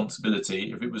legal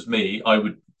responsibility. If it was me, I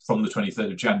would, from the 23rd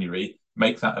of January,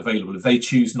 make that available. If they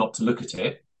choose not to look at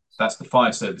it, that's the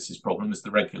fire service's problem as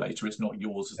the regulator. It's not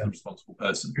yours as the responsible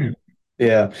person.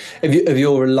 Yeah. If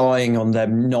you're relying on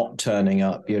them not turning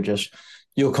up,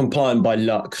 you're compliant by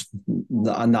luck,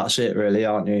 and that's it, really,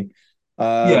 aren't you?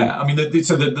 Yeah. I mean,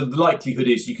 the likelihood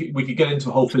is we could get into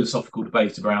a whole philosophical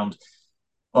debate around,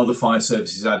 are the fire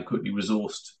services adequately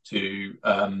resourced to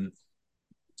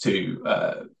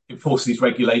enforce these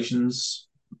regulations,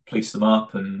 police them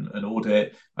up and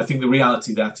audit? I think the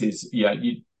reality of that is,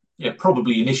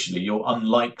 probably initially you're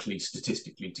unlikely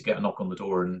statistically to get a knock on the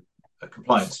door and a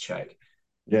compliance check,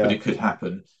 but it could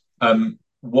happen.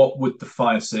 What would the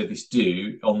fire service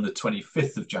do on the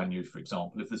 25th of January, for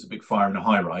example, if there's a big fire in a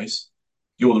high rise?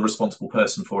 You're the responsible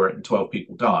person for it and 12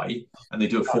 people die, and they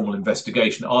do a formal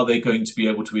investigation. Are they going to be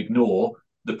able to ignore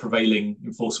the prevailing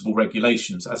enforceable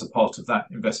regulations as a part of that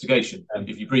investigation? And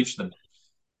if you breach them,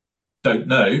 don't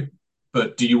know,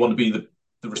 but do you want to be the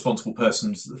responsible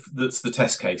person? That's the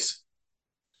test case.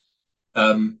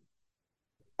 And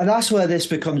that's where this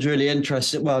becomes really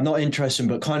interesting. Well, not interesting,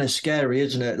 but kind of scary,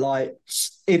 isn't it? Like,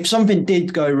 if something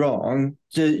did go wrong,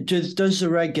 does the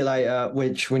regulator,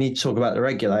 which we need to talk about the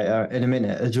regulator in a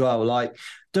minute as well, like,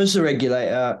 does the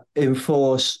regulator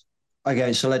enforce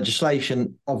against the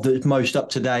legislation of the most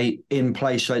up-to-date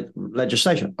in-place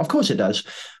legislation? Of course it does.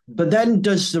 But then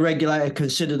does the regulator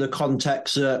consider the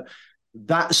context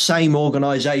that same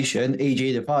organisation,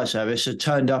 e.g. the fire service, has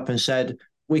turned up and said,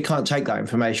 we can't take that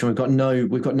information. We've got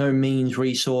no means,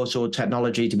 resource, or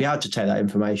technology to be able to take that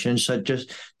information. So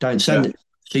just don't send it.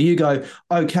 So you go,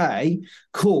 okay,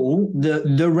 cool.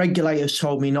 The regulators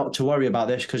told me not to worry about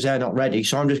this because they're not ready.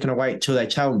 So I'm just going to wait till they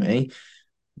tell me.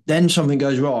 Then something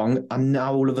goes wrong, and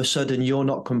now all of a sudden you're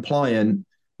not compliant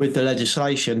with the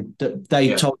legislation that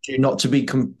they told you not to be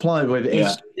compliant with.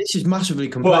 This is massively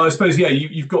complex. Well, I suppose,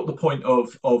 you've got the point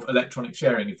of electronic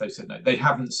sharing. If they said no, they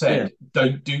haven't said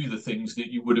don't do the things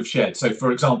that you would have shared. So,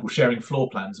 for example, sharing floor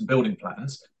plans and building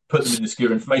plans, put them in the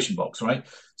secure information box, right?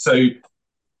 So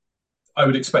I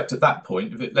would expect at that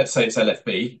point, let's say it's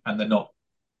LFB and they're not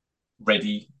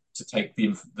ready to take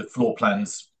the floor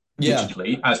plans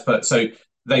digitally so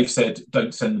they've said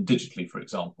don't send them digitally, for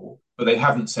example, but they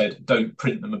haven't said don't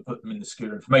print them and put them in the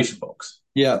secure information box.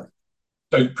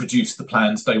 Don't produce the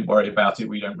plans, don't worry about it,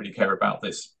 we don't really care about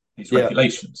these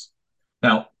regulations.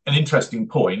 Now, an interesting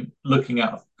point, looking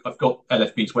at, I've got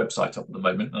LFB's website up at the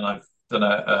moment, and I've done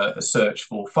a search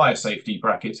for fire safety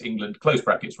brackets England close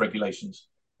brackets regulations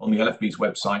on the LFB's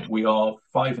website. We are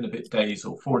 5 and a bit days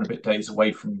or 4 and a bit days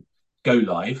away from go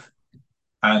live,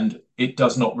 and it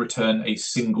does not return a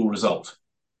single result.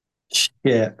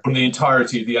 From the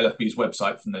entirety of the LFB's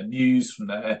website, from their news, from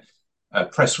their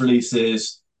press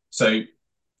releases, so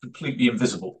completely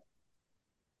invisible.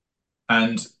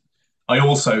 And I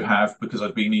also have, because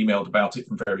I've been emailed about it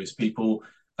from various people,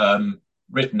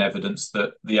 written evidence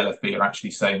that the LFB are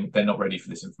actually saying they're not ready for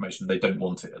this information. They don't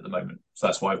want it at the moment. So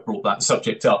that's why I've brought that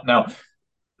subject up. Now,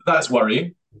 that's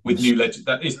worrying with new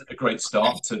that isn't a great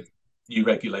start to new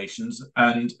regulations,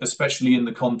 and especially in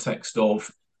the context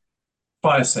of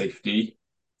fire safety,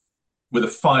 with a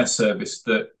fire service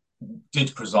that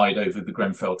did preside over the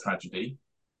Grenfell tragedy.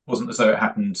 It wasn't as though it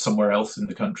happened somewhere else in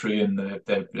the country and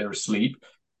they're asleep.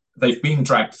 They've been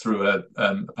dragged through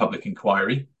a public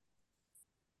inquiry,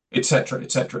 etc.,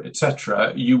 etc.,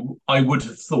 etc. I would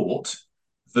have thought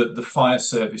that the fire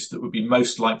service that would be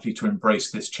most likely to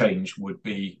embrace this change would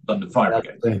be London Fire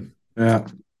Brigade. Yeah.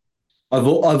 Of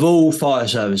all fire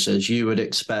services, you would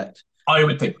expect. I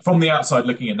would think from the outside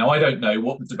looking in. Now, I don't know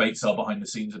what the debates are behind the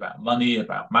scenes about money,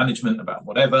 about management, about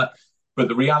whatever, but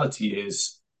the reality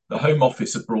is the Home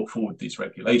Office have brought forward these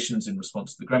regulations in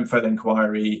response to the Grenfell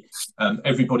inquiry.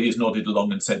 Everybody has nodded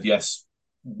along and said, yes,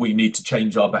 we need to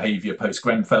change our behaviour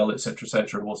post-Grenfell, etc.,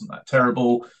 etc. It wasn't that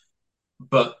terrible.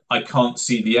 But I can't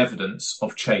see the evidence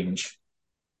of change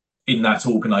in that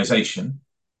organisation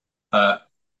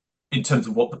in terms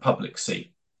of what the public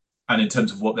see and in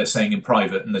terms of what they're saying in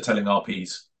private and they're telling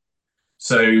RPs.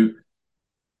 So,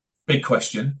 big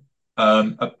question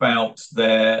about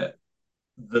the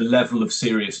level of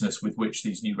seriousness with which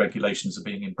these new regulations are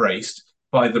being embraced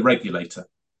by the regulator.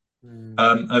 And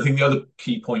I think the other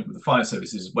key point with the fire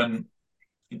service is when,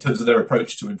 in terms of their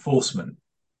approach to enforcement,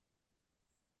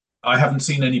 I haven't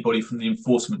seen anybody from the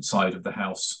enforcement side of the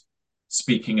house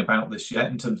speaking about this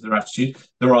yet in terms of their attitude.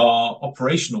 There are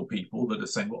operational people that are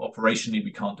saying, well, operationally,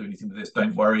 we can't do anything with this.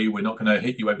 Don't worry, we're not going to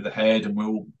hit you over the head and we're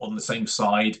all on the same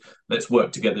side. Let's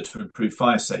work together to improve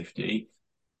fire safety.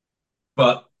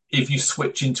 But if you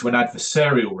switch into an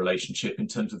adversarial relationship in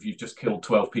terms of you've just killed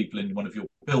 12 people in one of your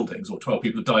buildings or 12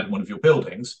 people have died in one of your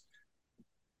buildings,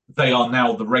 they are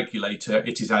now the regulator.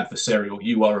 It is adversarial.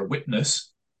 You are a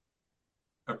witness,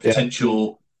 a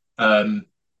potential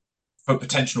for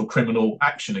potential criminal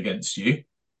action against you.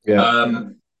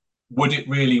 Would it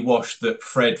really wash that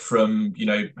Fred from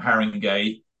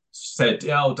Haringey said,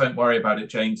 oh, don't worry about it,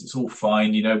 James, it's all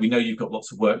fine, we know you've got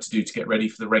lots of work to do to get ready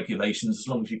for the regulations, as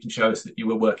long as you can show us that you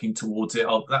were working towards it,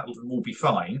 that will all be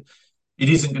fine. It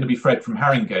isn't going to be Fred from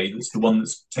Haringey that's the one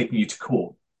that's taking you to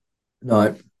court.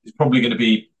 No. It's probably going to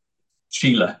be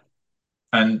Sheila,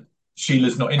 and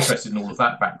Sheila's not interested in all of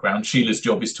that background. Sheila's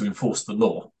job is to enforce the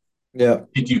law.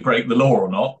 Did you break the law or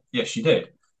not? Yes, you did.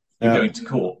 You're going to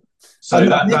court. So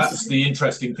that's the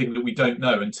interesting thing that we don't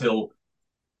know until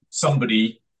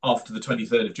somebody after the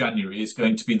 23rd of January is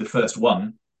going to be the first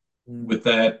one with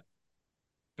their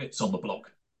bits on the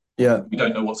block. We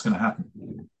don't know what's going to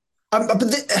happen. But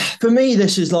for me,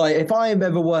 this is like, if I am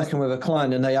ever working with a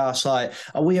client and they ask, like,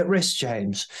 are we at risk,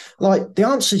 James? Like, the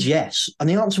answer is yes. And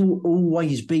the answer will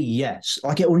always be yes.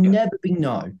 Like, it will never be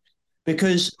no.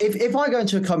 Because if I go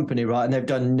into a company, right, and they've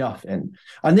done nothing,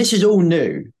 and this is all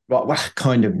new, right, well,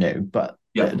 kind of new, but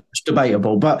it's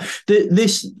debatable. But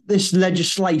this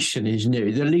legislation is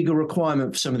new. The legal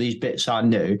requirement for some of these bits are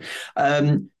new.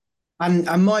 And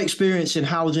my experience in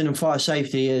housing and fire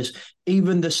safety is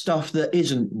even the stuff that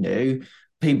isn't new,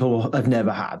 people have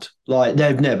never had. Like,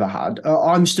 they've never had.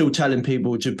 I'm still telling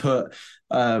people to put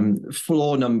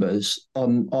floor numbers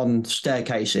on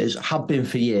staircases, have been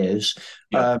for years.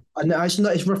 And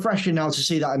it's refreshing now to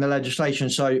see that in the legislation.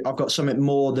 So I've got something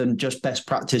more than just best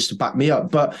practice to back me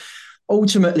up. But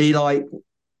ultimately, like,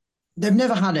 they've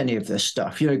never had any of this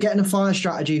stuff. Getting a fire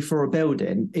strategy for a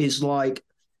building is like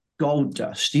gold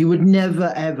dust. You would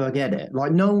never, ever get it.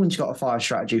 Like, no one's got a fire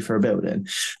strategy for a building.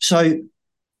 So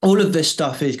all of this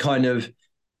stuff is kind of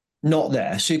not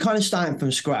there. So you're kind of starting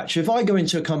from scratch. If I go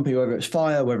into a company, whether it's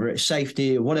fire, whether it's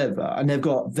safety or whatever, and they've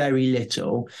got very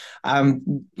little, we're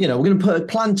going to put a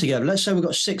plan together. Let's say we've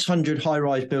got 600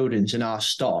 high-rise buildings in our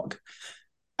stock.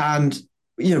 And,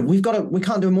 we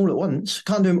can't do them all at once,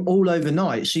 can't do them all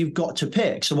overnight. So you've got to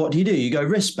pick. So what do? You go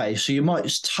risk-based. So you might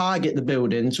just target the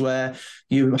buildings where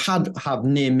you have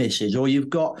near misses, or you've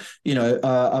got,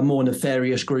 a more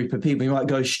nefarious group of people. You might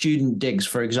go student digs,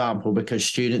 for example, because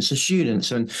students are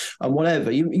students and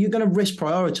whatever. You're going to risk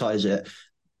prioritize it.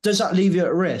 Does that leave you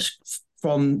at risk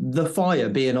from the fire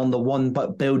being on the one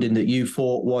building that you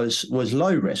thought was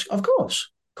low risk? Of course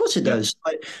it does.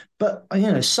 But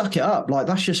suck it up. Like,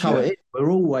 that's just how it is.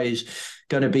 We're always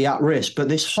going to be at risk. But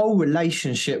this whole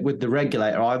relationship with the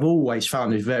regulator, I've always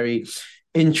found is very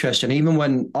interesting. Even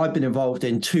when I've been involved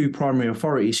in 2 primary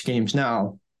authority schemes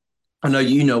now, I know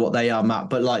you know what they are, Matt,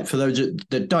 but like for those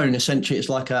that don't, essentially it's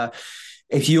like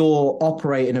if you're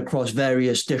operating across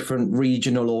various different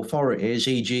regional authorities,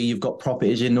 e.g. you've got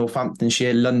properties in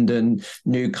Northamptonshire, London,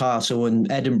 Newcastle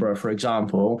and Edinburgh, for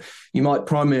example, you might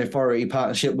primary authority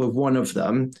partnership with one of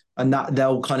them, and that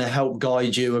they'll kind of help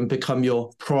guide you and become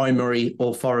your primary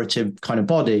authoritative kind of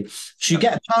body. So you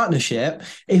get a partnership.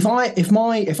 If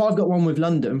I've got one with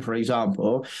London, for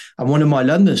example, and one of my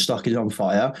London stock is on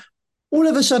fire, all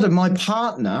of a sudden my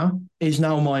partner is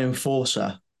now my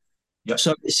enforcer. Yep.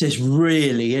 So it's this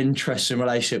really interesting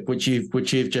relationship, which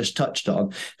you've just touched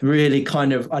on. Really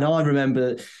kind of, and I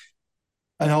remember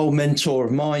an old mentor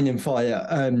of mine in fire,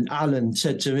 Alan,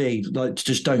 said to me, like,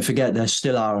 just don't forget they're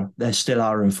still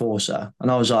our enforcer.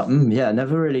 And I was like,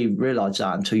 never really realised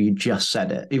that until you just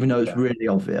said it, even though it's really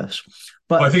obvious.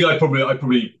 But I think I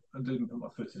probably didn't put my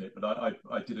foot in it, but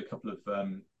I did a couple of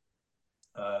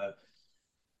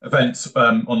events,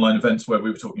 online events, where we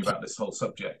were talking about this whole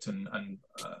subject, and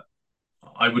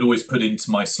I would always put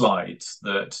into my slides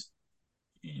that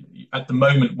at the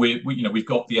moment we've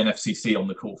got the NFCC on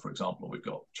the call, for example, or we've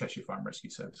got Cheshire Fire and Rescue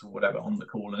Service or whatever on the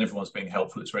call, and everyone's being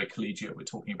helpful. It's very collegiate. We're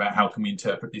talking about how can we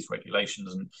interpret these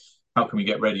regulations and how can we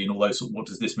get ready and all those. What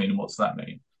does this mean and what's that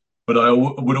mean? But I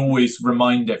would always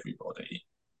remind everybody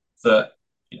that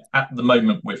at the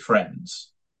moment we're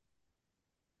friends.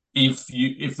 If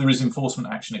there is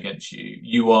enforcement action against you,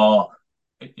 you are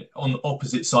on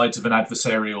opposite sides of an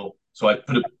adversarial. So I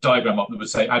put a diagram up that would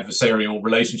say adversarial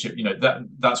relationship.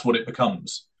 That's what it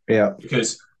becomes. Yeah.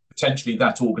 Because potentially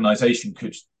that organisation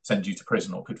could send you to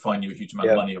prison, or could fine you a huge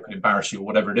amount of money, or could embarrass you, or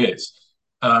whatever it is.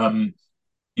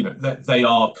 They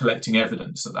are collecting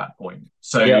evidence at that point.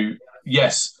 So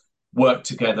yes, work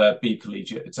together, be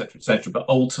collegiate, etc., etc. But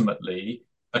ultimately,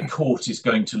 a court is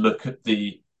going to look at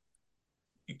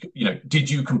did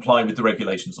you comply with the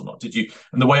regulations or not? Did you?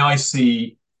 And the way I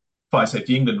see Fire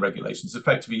Safety England regulations,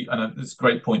 effectively, and it's a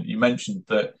great point that you mentioned,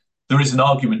 that there is an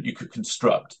argument you could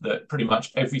construct that pretty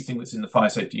much everything that's in the Fire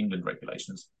Safety England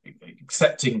regulations,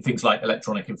 excepting things like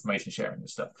electronic information sharing and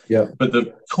stuff, but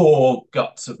the core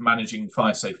guts of managing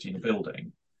fire safety in a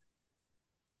building,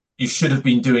 you should have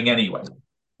been doing anyway.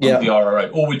 The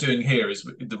RRO. All we're doing here is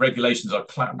the regulations are,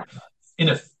 in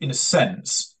a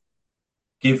sense,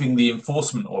 giving the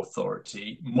enforcement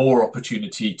authority more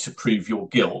opportunity to prove your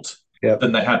guilt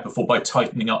than they had before, by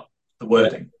tightening up the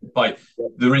wording.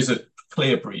 There is a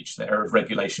clear breach there of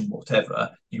regulation,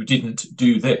 whatever. You didn't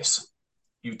do this.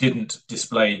 You didn't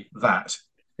display that.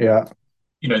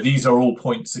 These are all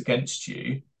points against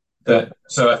you.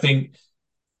 So I think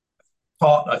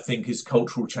is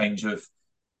cultural change of,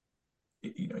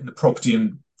 in the property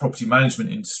and property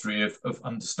management industry, of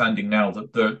understanding now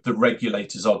that the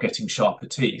regulators are getting sharper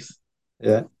teeth.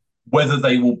 Whether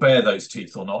they will bear those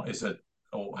teeth or not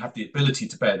or have the ability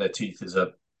to bear their teeth is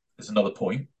another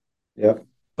point.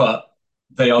 But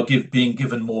they are being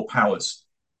given more powers.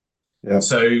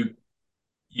 So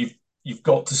you've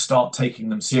got to start taking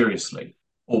them seriously,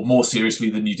 or more seriously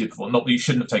than you did before. Not that you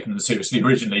shouldn't have taken them seriously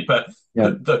originally, but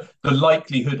the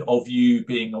likelihood of you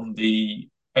being on the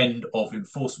end of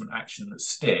enforcement action that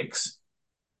sticks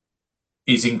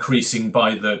is increasing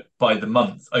by the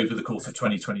month over the course of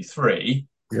 2023.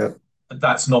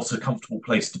 That's not a comfortable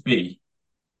place to be.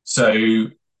 So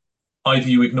either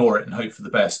you ignore it and hope for the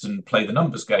best and play the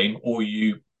numbers game, or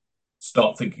you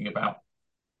start thinking about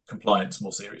compliance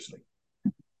more seriously.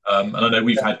 And I know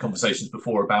we've had conversations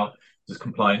before about, does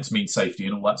compliance mean safety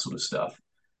and all that sort of stuff.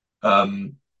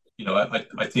 I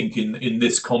think in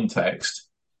this context,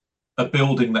 a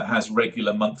building that has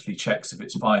regular monthly checks of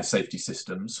its fire safety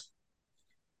systems,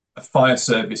 a fire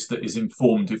service that is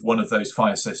informed if one of those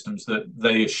fire systems that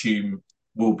they assume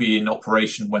will be in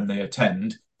operation when they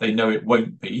attend, they know it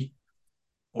won't be,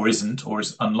 or isn't, or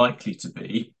is unlikely to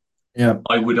be,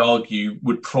 I would argue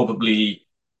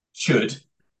should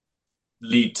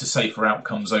lead to safer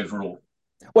outcomes overall.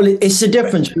 Well, it's the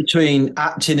difference between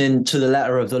acting into the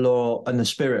letter of the law and the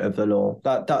spirit of the law.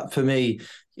 That for me,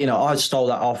 I stole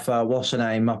that off what's her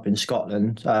name up in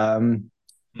Scotland.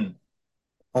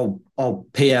 I'll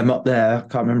PM up there. I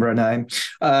can't remember her name.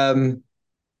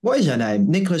 What is her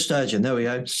name? Nicola Sturgeon. There we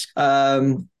go.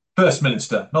 First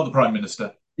Minister, not the Prime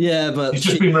Minister. Yeah, but he's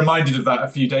just been reminded of that a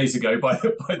few days ago by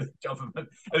the government.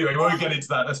 Anyway, we won't get into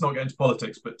that. Let's not get into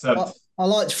politics. But I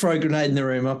like to throw a grenade in the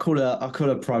room. I call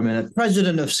her Prime Minister,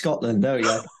 President of Scotland. There we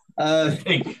go.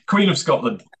 Queen of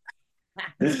Scotland.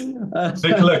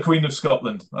 Nicola, Queen of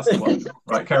Scotland. That's the one.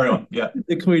 Right, carry on. Yeah,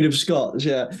 the Queen of Scots.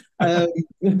 Yeah. Yeah,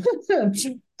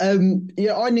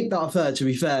 I nicked that off her. To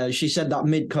be fair, she said that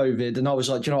mid-COVID, and I was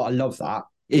like, you know what? I love that.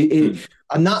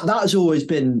 And that has always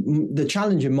been the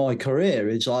challenge in my career.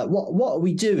 Is like, what are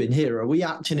we doing here? Are we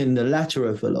acting in the letter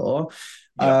of the law,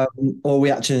 or are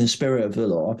we acting in the spirit of the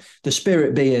law? The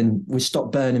spirit being we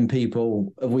stop burning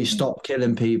people, we stop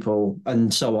killing people,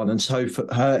 and so on, and so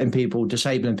hurting people,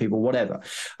 disabling people, whatever,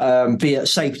 be it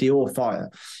safety or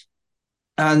fire.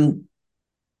 And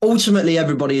ultimately,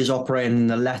 everybody is operating in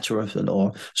the letter of the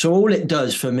law. So all it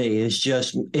does for me is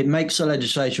just it makes the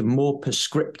legislation more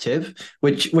prescriptive,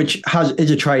 which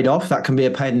is a trade-off that can be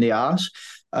a pain in the ass.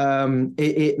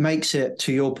 It makes it,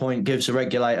 to your point, gives the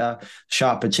regulator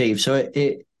sharper teeth. So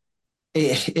it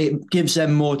gives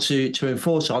them more to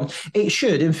enforce on. It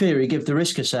should, in theory, give the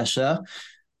risk assessor.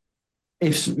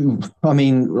 We'll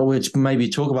maybe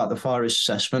talk about the fire risk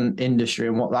assessment industry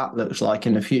and what that looks like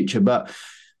in the future, but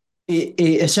it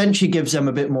essentially gives them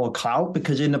a bit more clout,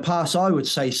 because in the past I would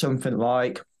say something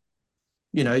like,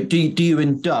 do you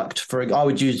induct I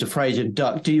would use the phrase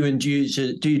induct. Do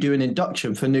you do an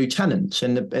induction for new tenants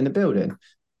in the building?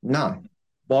 No.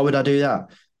 Why would I do that?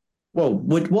 Well,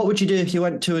 what would you do if you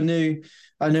went to a new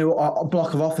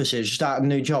block of offices, start a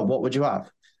new job? What would you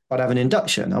have? I'd have an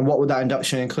induction. And what would that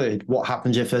induction include? What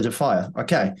happens if there's a fire?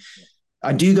 Okay.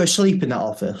 And do you go sleep in that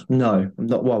office? No, I'm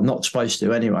not. Well, not supposed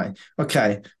to anyway.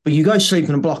 Okay, but you go sleep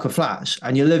in a block of flats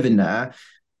and you're living there.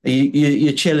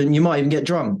 You're chilling. You might even get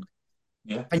drunk.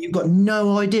 Yeah. And you've got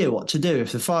no idea what to do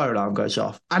if the fire alarm goes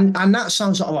off. And that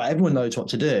sounds like everyone knows what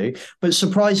to do, but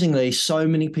surprisingly, so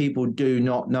many people do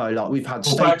not know. Like we've had.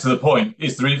 Well, back to the point: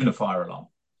 is there even a fire alarm?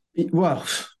 Well,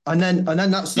 and then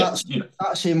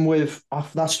that's in with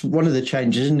that's one of the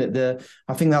changes, isn't it?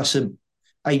 I think that's a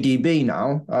ADB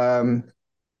now,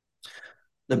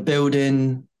 the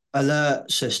building alert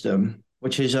system,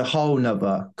 which is a whole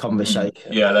nother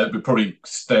conversation. Yeah, that would probably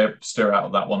steer out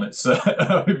of that one. It's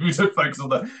we should focus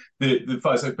on the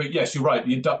fire safety. But yes, you're right.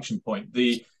 The induction point,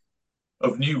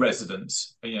 of new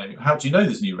residents. How do you know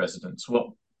there's new residents?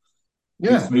 Well,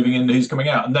 who's moving in, who's coming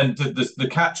out, and then the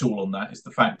catch-all on that is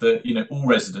the fact that all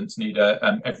residents need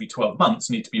every 12 months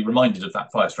need to be reminded of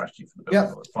that fire strategy for the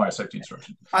building, or fire safety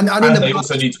instruction, and they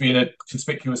also need to be in a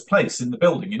conspicuous place in the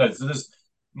building. So there's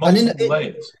multiple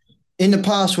layers. In the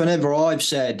past, whenever I've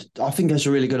said, I think it's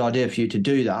a really good idea for you to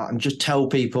do that, and just tell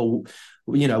people,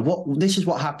 this is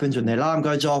what happens when the alarm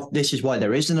goes off. This is why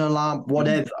there is an alarm.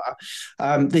 Whatever.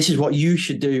 This is what you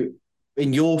should do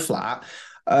in your flat.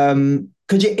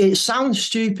 Because it sounds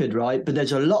stupid, right? But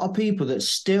there's a lot of people that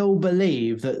still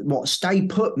believe that what stay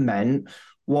put meant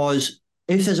was,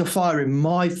 if there's a fire in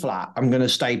my flat, I'm going to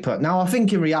stay put. Now, I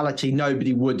think in reality,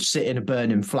 nobody would sit in a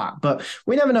burning flat, but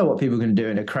we never know what people are going to do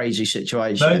in a crazy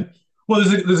situation. No. Well,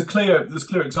 there's a clear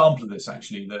example of this,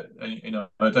 actually, that,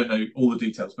 I don't know all the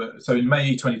details, but so in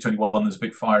May 2021, there's a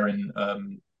big fire in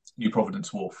New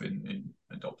Providence Wharf in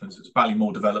Docklands. It's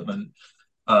Ballymore development,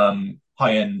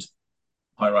 high-end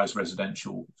high-rise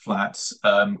residential flats,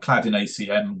 clad in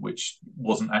ACM, which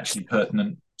wasn't actually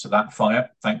pertinent to that fire.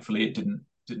 Thankfully, it didn't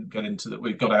get into that.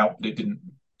 We got out, but it didn't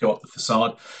go up the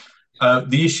facade.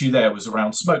 The issue there was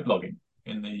around smoke logging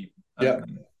in the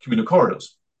communal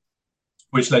corridors,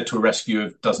 which led to a rescue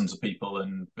of dozens of people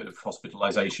and a bit of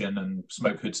hospitalisation and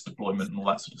smoke hoods deployment and all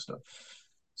that sort of stuff.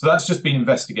 So that's just been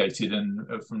investigated, and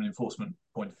from an enforcement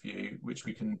point of view, which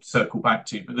we can circle back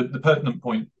to. But the pertinent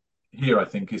point here, I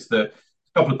think, is that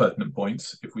a couple of pertinent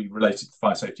points if we relate it to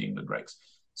Fire Safety England regs.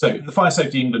 So the Fire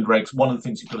Safety England regs, one of the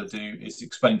things you've got to do is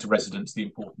explain to residents the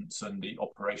importance and the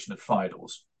operation of fire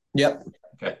doors. Yep.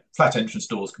 Okay. Flat entrance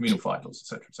doors, communal fire doors,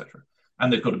 etc., etc.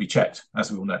 And they've got to be checked,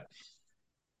 as we all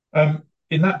know.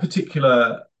 In that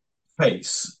particular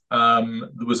case,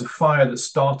 there was a fire that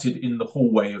started in the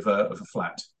hallway of a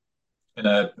flat in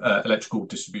an electrical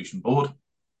distribution board.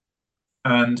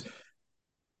 And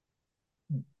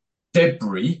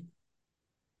debris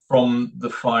from the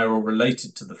fire or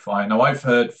related to the fire. Now, I've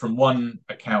heard from one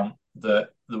account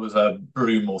that there was a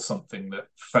broom or something that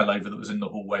fell over that was in the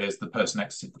hallway as the person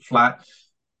exited the flat,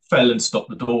 fell and stopped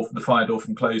the fire door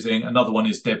from closing. Another one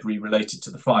is debris related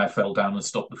to the fire fell down and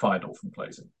stopped the fire door from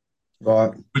closing.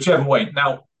 Right. Whichever way.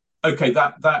 Now, okay,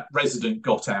 that resident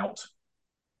got out,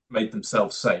 made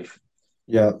themselves safe.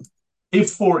 Yeah.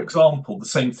 If, for example, the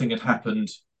same thing had happened,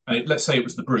 and let's say it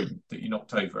was the broom that you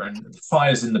knocked over, and the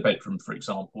fire's in the bedroom, for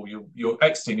example, you're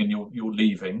exiting and you're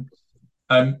leaving.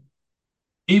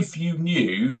 If you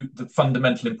knew the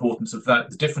fundamental importance of that,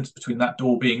 the difference between that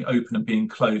door being open and being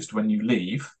closed when you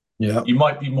leave, you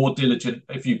might be more diligent,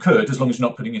 if you could, as long as you're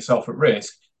not putting yourself at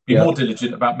risk, be more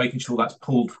diligent about making sure that's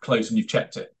pulled closed and you've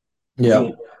checked it.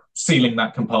 You're sealing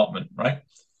that compartment, right?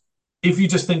 If you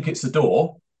just think it's the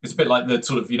door, it's a bit like the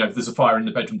sort of, if there's a fire in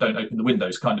the bedroom, don't open the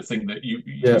windows kind of thing that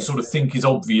you sort of think is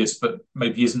obvious, but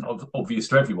maybe isn't obvious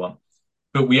to everyone.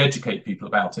 But we educate people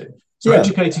about it. So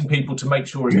educating people to make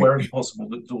sure, wherever possible,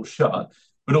 that the door's shut,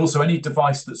 but also any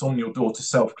device that's on your door to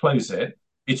self-close it,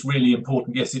 it's really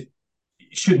important. Yes, it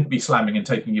shouldn't be slamming and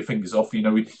taking your fingers off.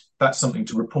 That's something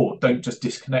to report. Don't just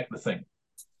disconnect the thing.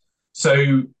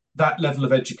 So that level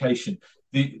of education,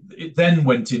 it then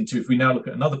went into, if we now look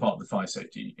at another part of the Fire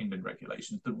Safety England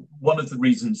regulations, one of the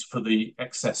reasons for the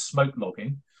excess smoke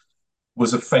logging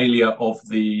was a failure of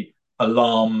the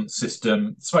alarm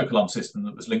system, smoke alarm system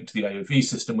that was linked to the AOV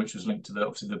system, which was linked to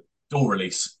obviously the door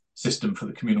release system for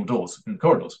the communal doors and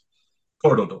corridor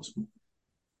doors.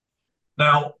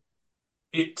 Now,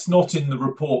 it's not in the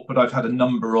report, but I've had a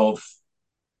number of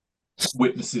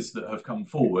witnesses that have come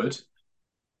forward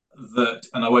that,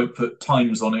 and I won't put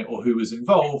times on it or who was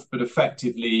involved, but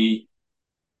effectively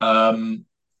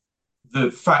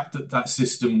the fact that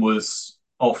system was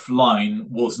offline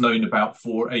was known about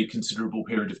for a considerable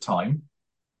period of time.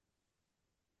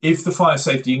 If the Fire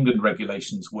Safety England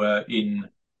regulations were in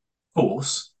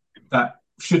force, that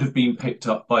should have been picked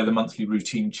up by the monthly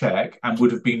routine check and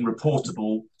would have been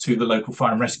reportable to the local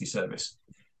fire and rescue service.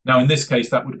 Now, in this case,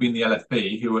 that would have been the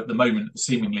LFB, who at the moment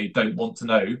seemingly don't want to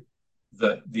know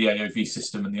that the AOV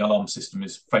system and the alarm system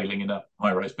is failing in a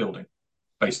high-rise building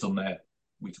based on what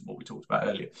we talked about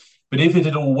earlier. But if it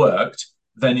had all worked,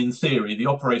 then in theory, the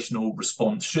operational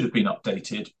response should have been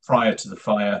updated prior to the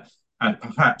fire, and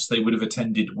perhaps they would have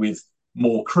attended with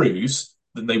more crews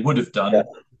than they would have done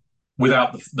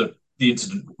without the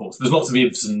incident reports. There's lots of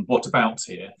ifs and whatabouts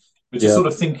here, but just sort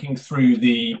of thinking through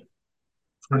the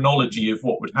chronology of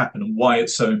what would happen and why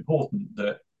it's so important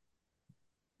that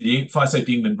the Fire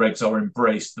Safety England regs are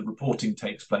embraced, the reporting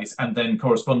takes place, and then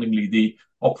correspondingly the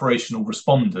operational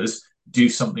responders do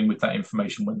something with that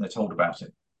information when they're told about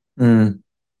it.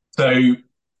 So,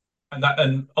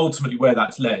 and ultimately where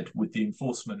that's led with the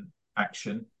enforcement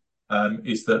action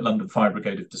is that London Fire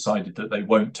Brigade have decided that they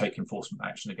won't take enforcement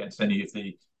action against any of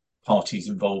the parties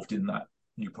involved in that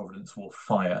New Providence Wharf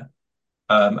fire.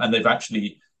 And they've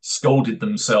actually scolded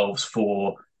themselves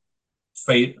for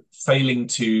failing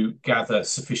to gather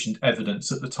sufficient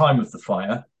evidence at the time of the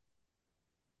fire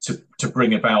to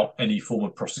bring about any form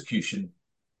of prosecution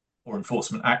or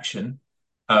enforcement action.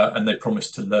 And they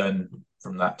promised to learn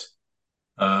from that,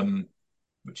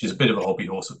 which is a bit of a hobby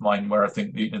horse of mine, where I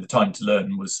think the time to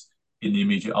learn was in the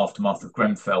immediate aftermath of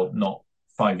Grenfell, not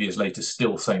 5 years later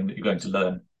still saying that you're going to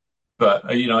learn. But,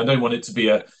 I don't want it to be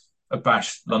a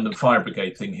bash London Fire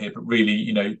Brigade thing here, but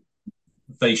really,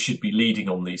 they should be leading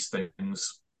on these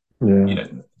things.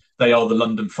 They are the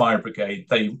London Fire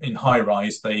Brigade. In high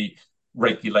rise, they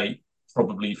regulate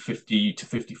probably 50 to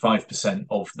 55%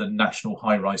 of the national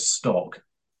high rise stock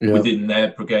within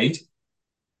their brigade.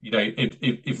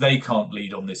 If they can't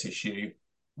lead on this issue,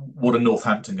 what are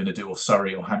Northampton going to do, or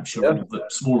Surrey or Hampshire, or the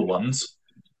smaller ones,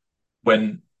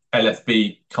 when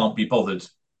LFB can't be bothered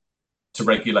to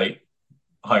regulate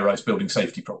high-rise building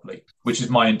safety properly, which is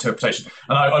my interpretation.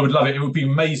 And I would love it. It would be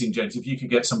amazing, James, if you could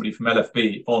get somebody from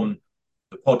LFB on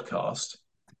the podcast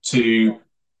to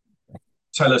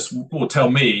tell us or tell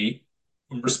me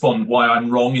and respond why I'm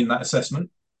wrong in that assessment.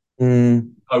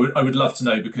 I would love to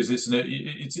know, because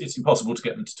it's impossible to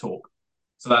get them to talk.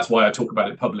 So that's why I talk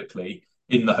about it publicly,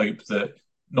 in the hope that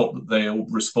not that they'll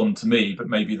respond to me, but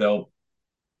maybe they'll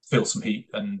feel some heat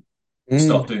and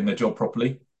start doing their job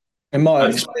properly. In my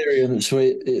experience,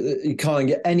 you can't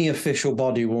get any official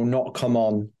body will not come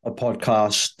on a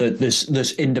podcast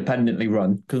that's independently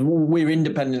run, because we're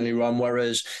independently run.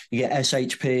 Whereas you get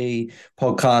SHP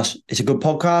podcast, it's a good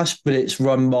podcast, but it's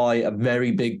run by a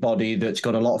very big body that's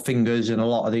got a lot of fingers in a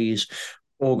lot of these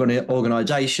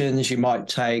organizations. You might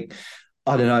take,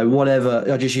 I don't know, whatever.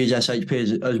 I just use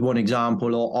SHP as one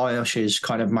example, or IOSH's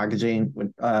kind of magazine,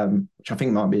 which I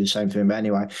think might be the same thing. But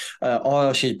anyway,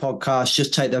 IOSH's podcast,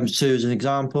 just take them two as an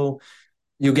example.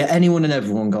 You'll get anyone and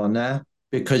everyone going there,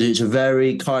 because it's a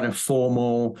very kind of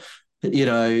formal, you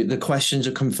know, the questions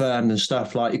are confirmed and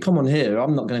stuff. Like, you come on here,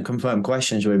 I'm not going to confirm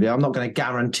questions with you. I'm not going to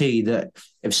guarantee that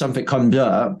if something comes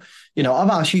up, you know, I've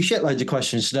asked you shitloads of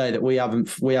questions today that we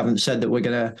haven't said that we're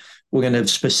gonna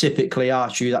specifically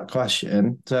ask you that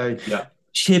question. So Yeah.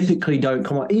 typically don't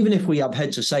come on, even if we have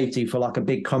heads of safety for like a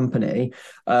big company,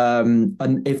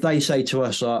 and if they say to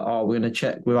us like, oh, we're going to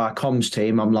check with our comms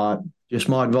team, I'm like, just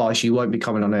my advice, you won't be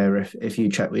coming on air if you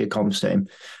check with your comms team.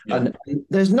 Yeah. And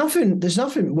there's nothing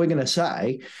we're going to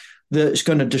say that's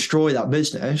going to destroy that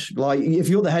business. Like, if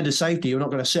you're the head of safety, you're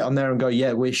not going to sit on there and go,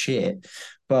 yeah, we're shit.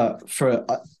 But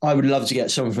I would love to get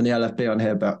someone from the LFB on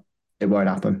here, but it won't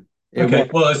happen. Okay,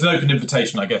 well, it's an open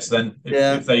invitation, I guess, then,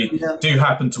 if they do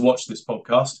happen to watch this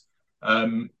podcast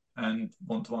and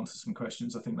want to answer some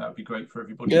questions. I think that would be great for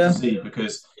everybody to see,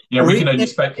 because, we can only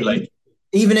speculate.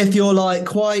 Even if you're like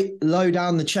quite low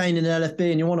down the chain in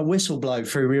LFB and you want to whistleblow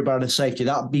through Rebrand and Safety,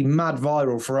 that would be mad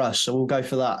viral for us. So we'll go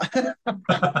for that.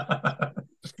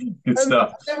 Good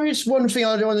stuff. There is one thing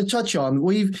I want to touch on.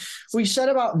 We said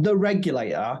about the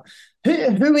regulator.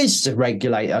 Who is the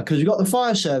regulator? Because we've got the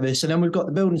fire service and then we've got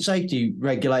the building safety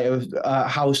regulator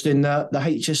housed in the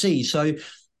HSE. So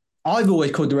I've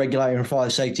always called the regulator in fire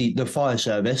safety the fire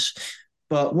service.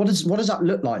 But what does that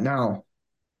look like now?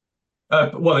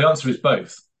 Well, the answer is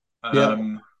both.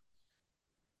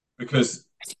 Because,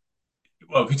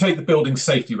 well, if you take the building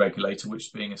safety regulator, which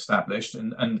is being established,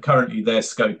 and currently their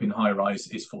scope in high rise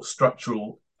is for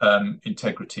structural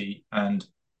integrity and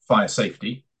fire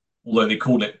safety, although they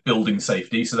call it building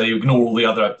safety, so they ignore all the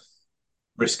other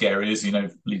risk areas,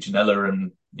 Legionella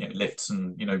and lifts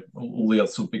and all the other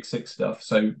sort of big six stuff.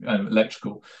 So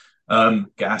electrical,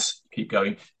 gas, keep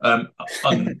going,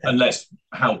 unless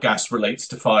how gas relates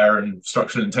to fire and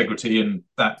structural integrity and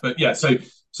that. But yeah, so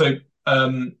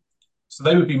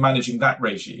they would be managing that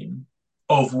regime,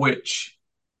 of which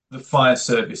the fire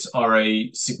service are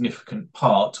a significant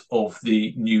part of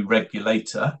the new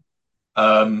regulator.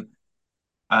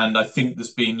 And I think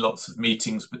there's been lots of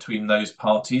meetings between those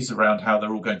parties around how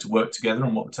they're all going to work together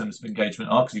and what the terms of engagement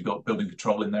are, because you've got building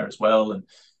control in there as well and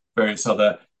various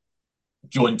other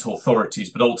joint authorities,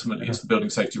 but ultimately it's the building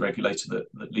safety regulator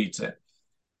that leads it.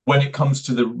 When it comes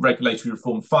to the regulatory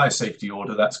reform fire safety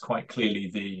order, that's quite clearly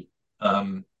the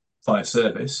fire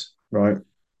service. Right.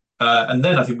 And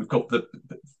then I think we've got the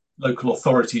local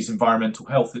authorities, environmental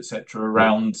health, etc.,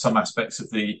 around some aspects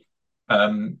of the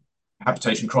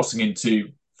habitation crossing into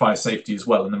fire safety as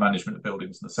well, and the management of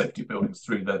buildings and the safety of buildings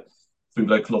through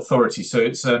local authority. So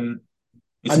it's a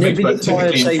mix, but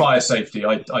typically in fire safety,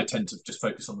 I tend to just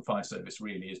focus on the fire service,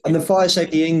 really. And the Fire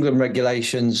Safety England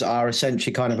regulations are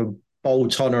essentially kind of a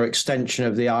bolt-on or extension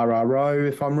of the RRO,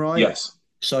 if I'm right? Yes.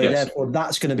 So therefore,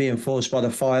 that's going to be enforced by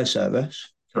the fire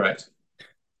service. Correct.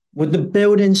 Would the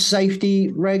building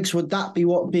safety regs, would that be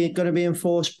going to be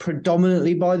enforced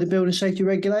predominantly by the building safety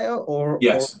regulator? Or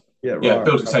yes. Right.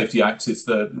 Building Safety Act is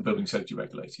the building safety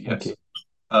regulator, yes.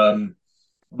 Okay.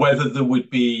 Whether there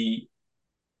would be,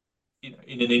 in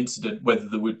an incident, whether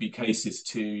there would be cases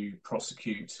to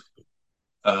prosecute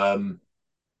an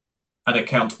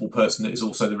accountable person that is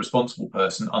also the responsible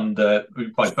person I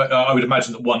would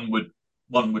imagine that one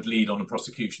would lead on a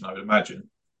prosecution, I would imagine.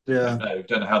 Yeah.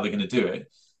 Don't know how they're going to do it.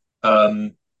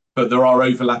 But there are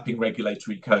overlapping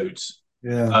regulatory codes.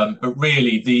 Yeah. But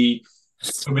really,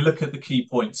 when we look at the key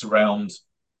points around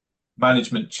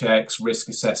management checks, risk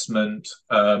assessment,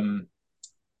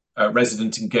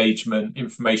 resident engagement,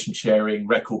 information sharing,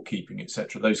 record keeping,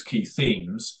 etc., those key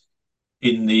themes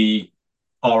in the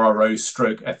RRO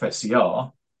stroke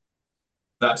FSCR,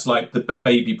 that's like the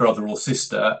baby brother or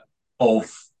sister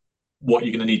of what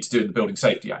you're going to need to do in the Building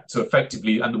Safety Act. So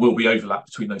effectively, and there will be overlap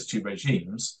between those two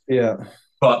regimes. Yeah.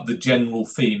 But the general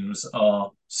themes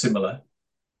are similar.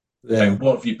 Yeah. So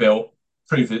what have you built?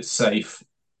 Prove it's safe,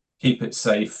 keep it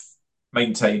safe,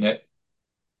 maintain it,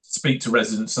 speak to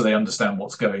residents so they understand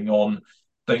what's going on,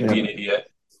 don't be an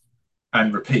idiot,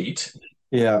 and repeat.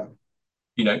 Yeah.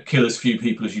 Kill as few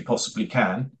people as you possibly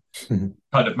can.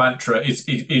 Kind of mantra.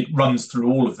 It runs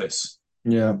through all of this.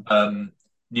 Yeah.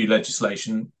 New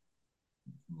legislation.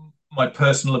 My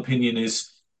personal opinion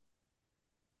is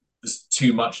there's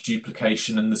too much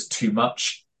duplication and there's too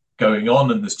much going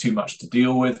on and there's too much to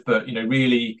deal with. But,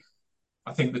 really,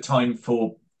 I think the time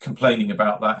for complaining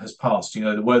about that has passed.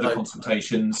 There were the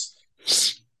consultations.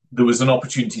 There was an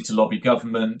opportunity to lobby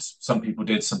government. Some people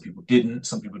did, some people didn't.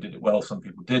 Some people did it well, some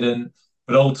people didn't.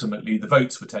 But ultimately, the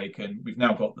votes were taken. We've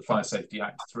now got the Fire Safety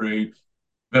Act through.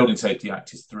 Building Safety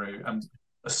Act is through. And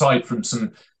aside from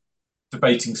some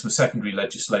debating some secondary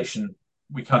legislation,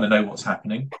 we kind of know what's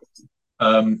happening.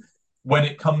 When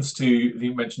it comes to,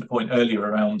 you mentioned a point earlier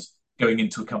around going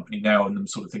into a company now and them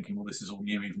sort of thinking, well, this is all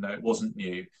new, even though it wasn't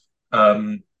new.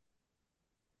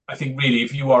 I think really,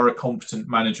 if you are a competent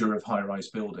manager of high-rise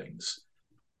buildings,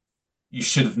 you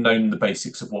should have known the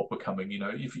basics of what were coming. You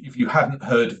know, if you hadn't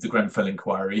heard of the Grenfell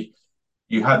inquiry,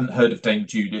 you hadn't heard of Dame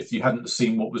Judith, you hadn't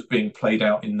seen what was being played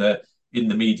out in the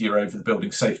media over the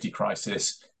building safety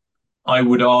crisis, I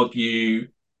would argue,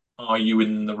 are you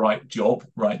in the right job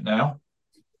right now?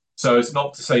 So it's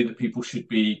not to say that people should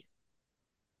be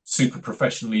super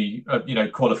professionally,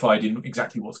 qualified in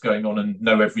exactly what's going on and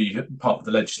know every part of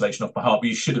the legislation off by heart, but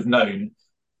you should have known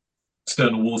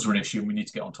external walls are an issue and we need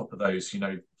to get on top of those. You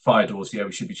know, fire doors,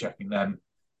 we should be checking them.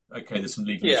 Okay, there's some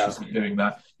legal issues with doing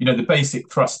that. You know, the basic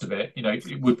thrust of it,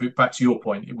 it would be, back to your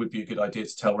point, it would be a good idea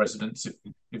to tell residents if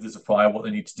there's a fire, what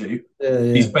they need to do.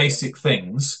 These basic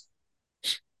things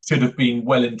should have been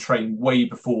well in train way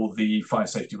before the fire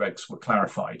safety regs were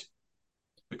clarified.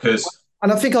 Because,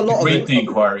 and I think a lot of read the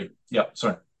inquiry. Yeah,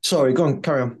 sorry, go on,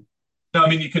 carry on. No, I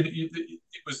mean,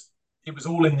 it was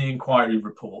all in the inquiry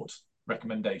report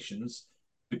recommendations.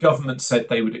 The government said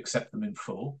they would accept them in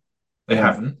full. They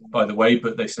haven't, by the way,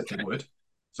 but they said they would.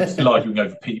 So still arguing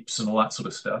over peeps and all that sort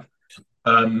of stuff.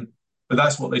 But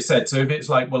that's what they said. So if it's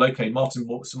like, well, okay, Martin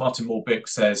Moore-Bick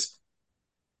says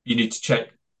you need to check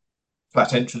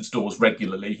flat entrance doors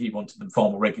regularly. He wanted them far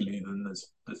more regularly than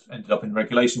there's ended up in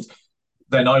regulations.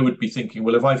 Then I would be thinking,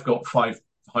 well, if I've got 5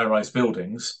 high-rise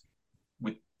buildings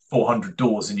with 400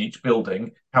 doors in each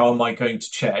building, how am I going to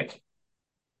check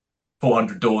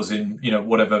 400 doors in,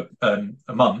 whatever,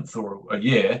 a month or a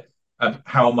year?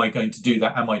 How am I going to do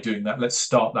that? Am I doing that? Let's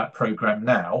start that program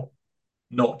now,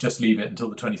 not just leave it until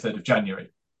the 23rd of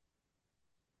January.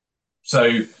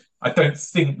 So I don't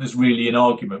think there's really an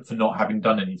argument for not having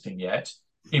done anything yet.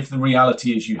 If the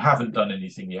reality is you haven't done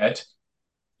anything yet,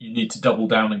 you need to double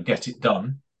down and get it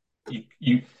done.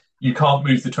 You can't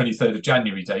move the 23rd of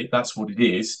January date. That's what it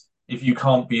is. If you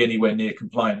can't be anywhere near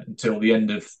compliant until the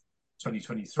end of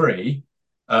 2023,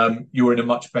 you're in a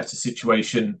much better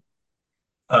situation,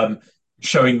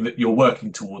 showing that you're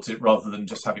working towards it rather than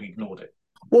just having ignored it.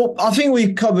 Well, I think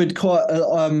we've covered quite,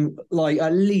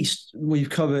 at least we've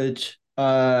covered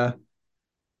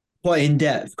quite in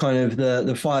depth, kind of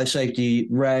the fire safety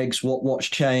regs, what's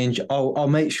changed. I'll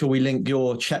make sure we link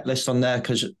your checklist on there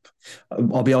because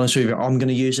I'll be honest with you, I'm going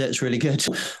to use it. It's really good.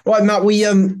 Right, Matt, we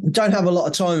don't have a lot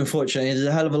of time, unfortunately. There's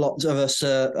a hell of a lot of us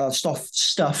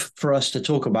stuff for us to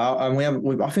talk about,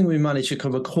 and I think we managed to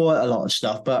cover quite a lot of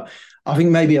stuff, but I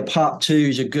think maybe a part 2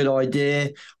 is a good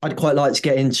idea. I'd quite like to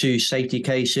get into safety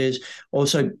cases.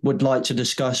 Also would like to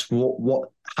discuss what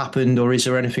happened, or is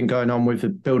there anything going on with the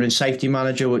building safety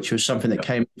manager, which was something that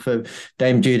came for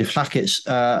Dame Judith Hackett's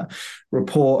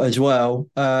report as well.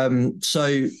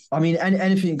 So, I mean,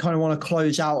 anything you kind of want to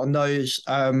close out on those,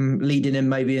 leading in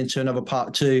maybe into another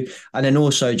part 2, and then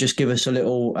also just give us a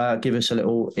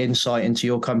little insight into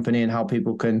your company and how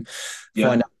people can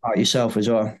find out about yourself as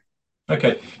well.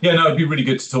 Okay. Yeah, no, it'd be really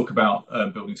good to talk about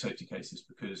building safety cases,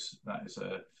 because that is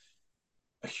a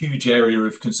huge area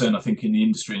of concern, I think, in the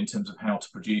industry in terms of how to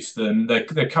produce them.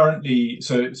 They're currently,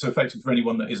 so effective for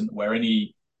anyone that isn't aware,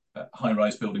 any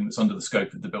high-rise building that's under the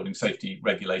scope of the building safety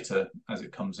regulator as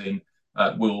it comes in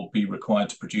will be required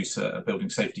to produce a building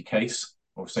safety case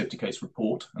or a safety case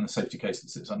report and a safety case that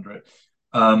sits under it.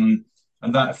 And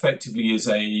that effectively is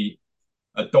a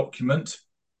document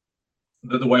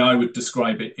that, the way I would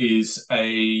describe it, is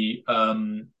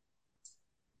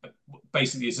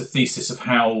basically is a thesis of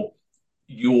how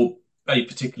a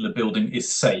particular building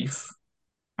is safe,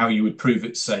 how you would prove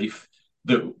it's safe,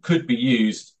 that could be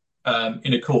used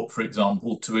in a court, for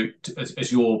example,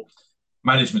 as your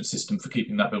management system for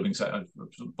keeping that building safe. I've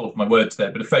both my words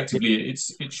there, but effectively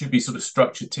it should be sort of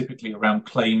structured typically around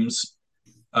claims,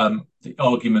 the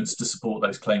arguments to support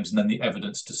those claims, and then the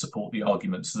evidence to support the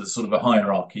arguments. So there's sort of a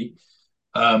hierarchy.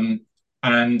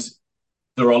 And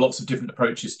there are lots of different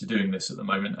approaches to doing this at the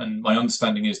moment. And my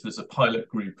understanding is there's a pilot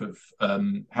group of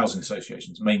housing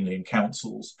associations, mainly in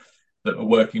councils, that are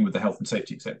working with the Health and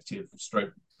Safety Executive,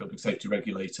 stroke building safety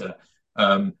regulator,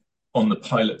 on the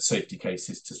pilot safety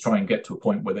cases to try and get to a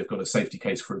point where they've got a safety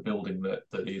case for a building that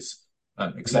is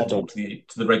acceptable to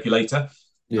the regulator.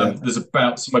 There's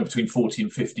about somewhere between 40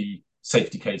 and 50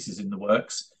 safety cases in the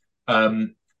works.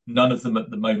 None of them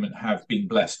at the moment have been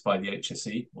blessed by the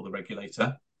HSE or the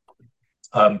regulator.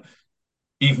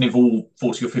 Even if all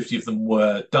 40 or 50 of them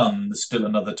were done, there's still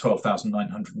another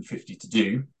 12,950 to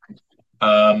do.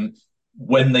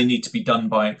 When they need to be done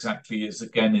by exactly is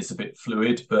a bit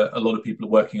fluid, but a lot of people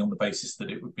are working on the basis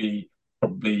that it would be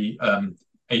probably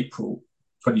April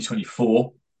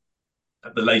 2024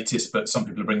 at the latest, but some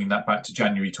people are bringing that back to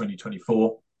January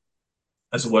 2024.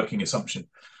 as a working assumption.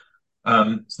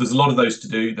 So there's a lot of those to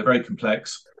do. They're very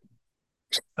complex.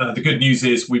 The good news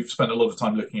is we've spent a lot of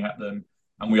time looking at them,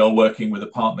 and we are working with a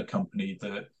partner company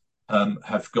that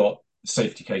have got a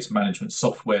safety case management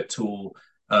software tool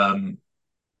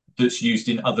that's used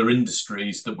in other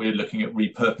industries that we're looking at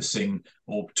repurposing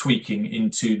or tweaking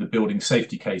into the building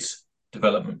safety case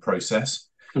development process.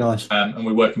 Nice. And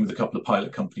we're working with a couple of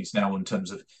pilot companies now in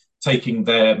terms of taking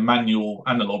their manual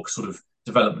analog sort of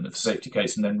development of the safety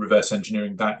case and then reverse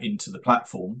engineering that into the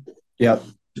platform. Yeah.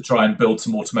 To try and build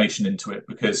some automation into it,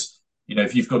 because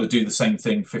if you've got to do the same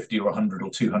thing 50 or 100 or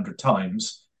 200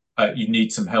 times, you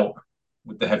need some help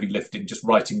with the heavy lifting. Just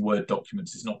writing Word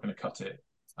documents is not going to cut it.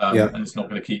 And it's not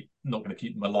going to keep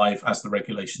them alive, as the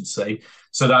regulations say.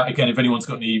 So that, again, if anyone's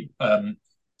got any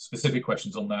specific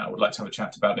questions on that, I would like to have a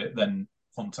chat about it, then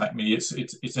contact me.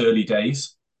 It's early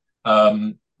days.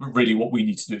 Really, what we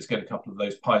need to do is get a couple of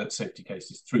those pilot safety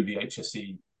cases through the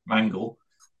HSE mangle,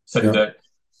 so that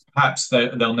perhaps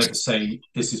they'll never say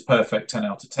this is perfect 10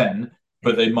 out of 10,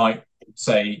 but they might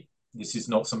say this is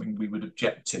not something we would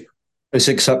object to. It's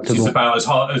acceptable. It's about as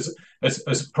hard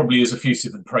as probably as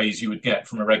effusive and praise you would get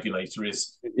from a regulator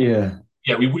is. Yeah,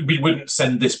 we wouldn't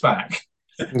send this back.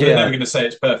 They're never going to say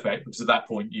it's perfect, because at that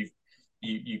point you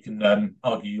can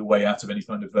argue your way out of any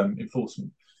kind of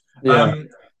enforcement. Yeah.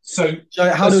 So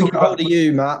how do we get hold of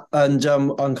you, Matt? And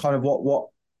kind of what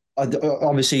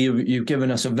obviously you've given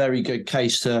us a very good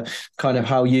case to kind of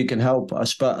how you can help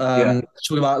us, but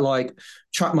talk about like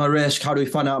Track My Risk. How do we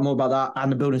find out more about that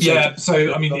and the building safety? Yeah,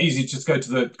 so I mean, easy. Just go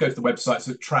to the website.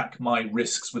 So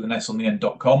trackmyrisks with an S on the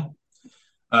end.com.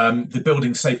 The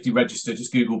Building Safety Register.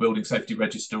 Just Google Building Safety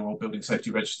Register or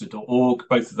buildingsafetyregister.org.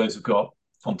 Both of those have got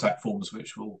contact forms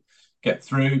which we'll get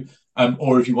through.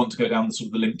 Or if you want to go down the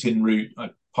sort of the LinkedIn route, I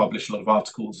publish a lot of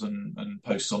articles and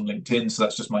posts on LinkedIn. So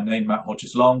that's just my name, Matt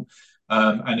Hodges Long.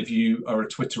 And if you are a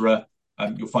Twitterer,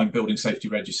 you'll find Building Safety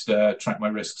Register, Track My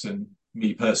Risks, and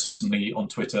me personally on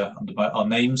Twitter under our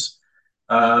names.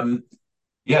 Don't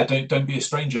be a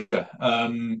stranger.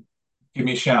 Give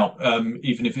me a shout,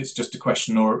 even if it's just a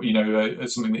question or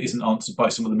something that isn't answered by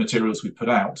some of the materials we put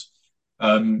out.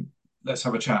 Let's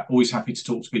have a chat. Always happy to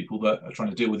talk to people that are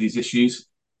trying to deal with these issues.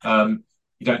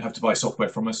 You don't have to buy software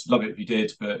from us. Love it if you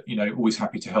did, but always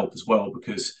happy to help as well,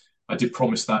 because I did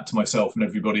promise that to myself and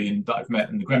everybody that I've met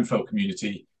in the Grenfell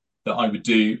community, that I would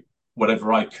do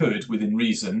whatever I could within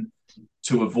reason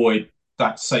to avoid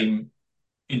that same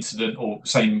incident or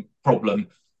same problem,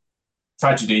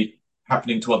 tragedy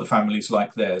happening to other families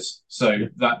like theirs. So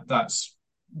that's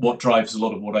what drives a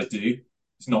lot of what I do.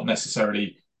 It's not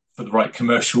necessarily for the right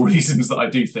commercial reasons that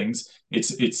I do things.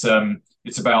 It's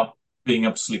about being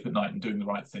able to sleep at night and doing the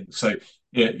right thing. So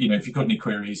if you've got any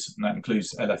queries, and that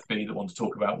includes LFB that want to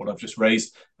talk about what I've just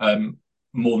raised,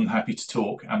 more than happy to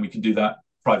talk, and we can do that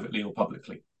privately or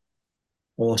publicly.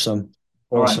 Awesome.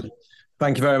 Right.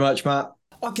 Thank you very much, Matt.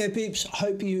 Okay, peeps,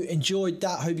 hope you enjoyed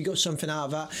that. Hope you got something out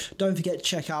of that. Don't forget to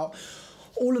check out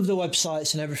all of the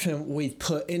websites and everything we've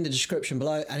put in the description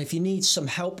below. And if you need some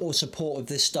help or support with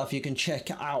this stuff, you can check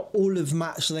out all of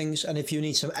Matt's links. And if you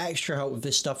need some extra help with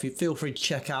this stuff, you feel free to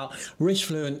check out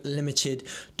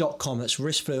riskfluentlimited.com. That's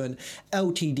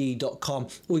riskfluentltd.com.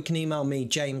 Or you can email me,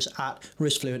 James, at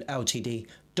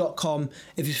riskfluentltd.com.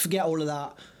 If you forget all of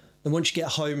that, then once you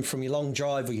get home from your long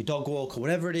drive or your dog walk or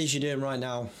whatever it is you're doing right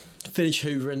now, finish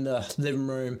hoovering the living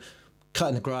room,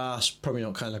 cutting the grass, probably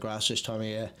not cutting the grass this time of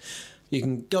year, you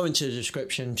can go into the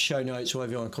description, show notes,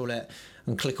 whatever you want to call it,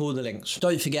 and click all the links.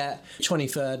 Don't forget,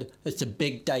 23rd, it's a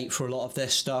big date for a lot of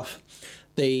this stuff.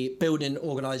 The building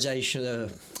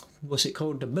organisation, what's it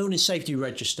called? The Building Safety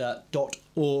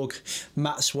Register.org,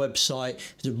 Matt's website,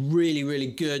 is a really, really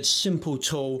good, simple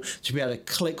tool to be able to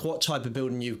click what type of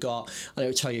building you've got, and it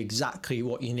will tell you exactly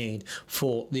what you need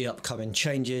for the upcoming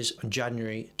changes on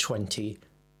January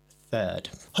 23rd.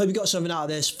 Hope you got something out of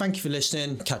this. Thank you for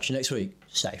listening. Catch you next week.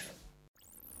 Safe.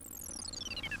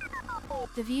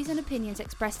 The views and opinions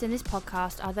expressed in this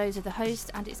podcast are those of the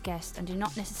host and its guests and do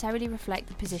not necessarily reflect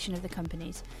the position of the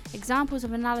companies. Examples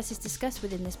of analysis discussed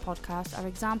within this podcast are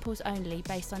examples only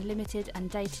based on limited and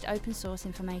dated open source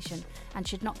information and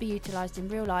should not be utilised in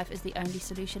real life as the only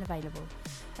solution available.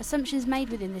 Assumptions made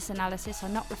within this analysis are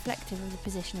not reflective of the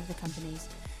position of the companies.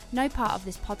 No part of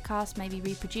this podcast may be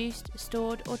reproduced,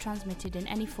 stored or transmitted in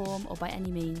any form or by any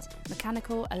means,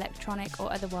 mechanical, electronic or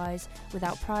otherwise,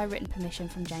 without prior written permission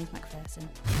from James Macpherson.